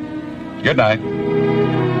soon. Good night.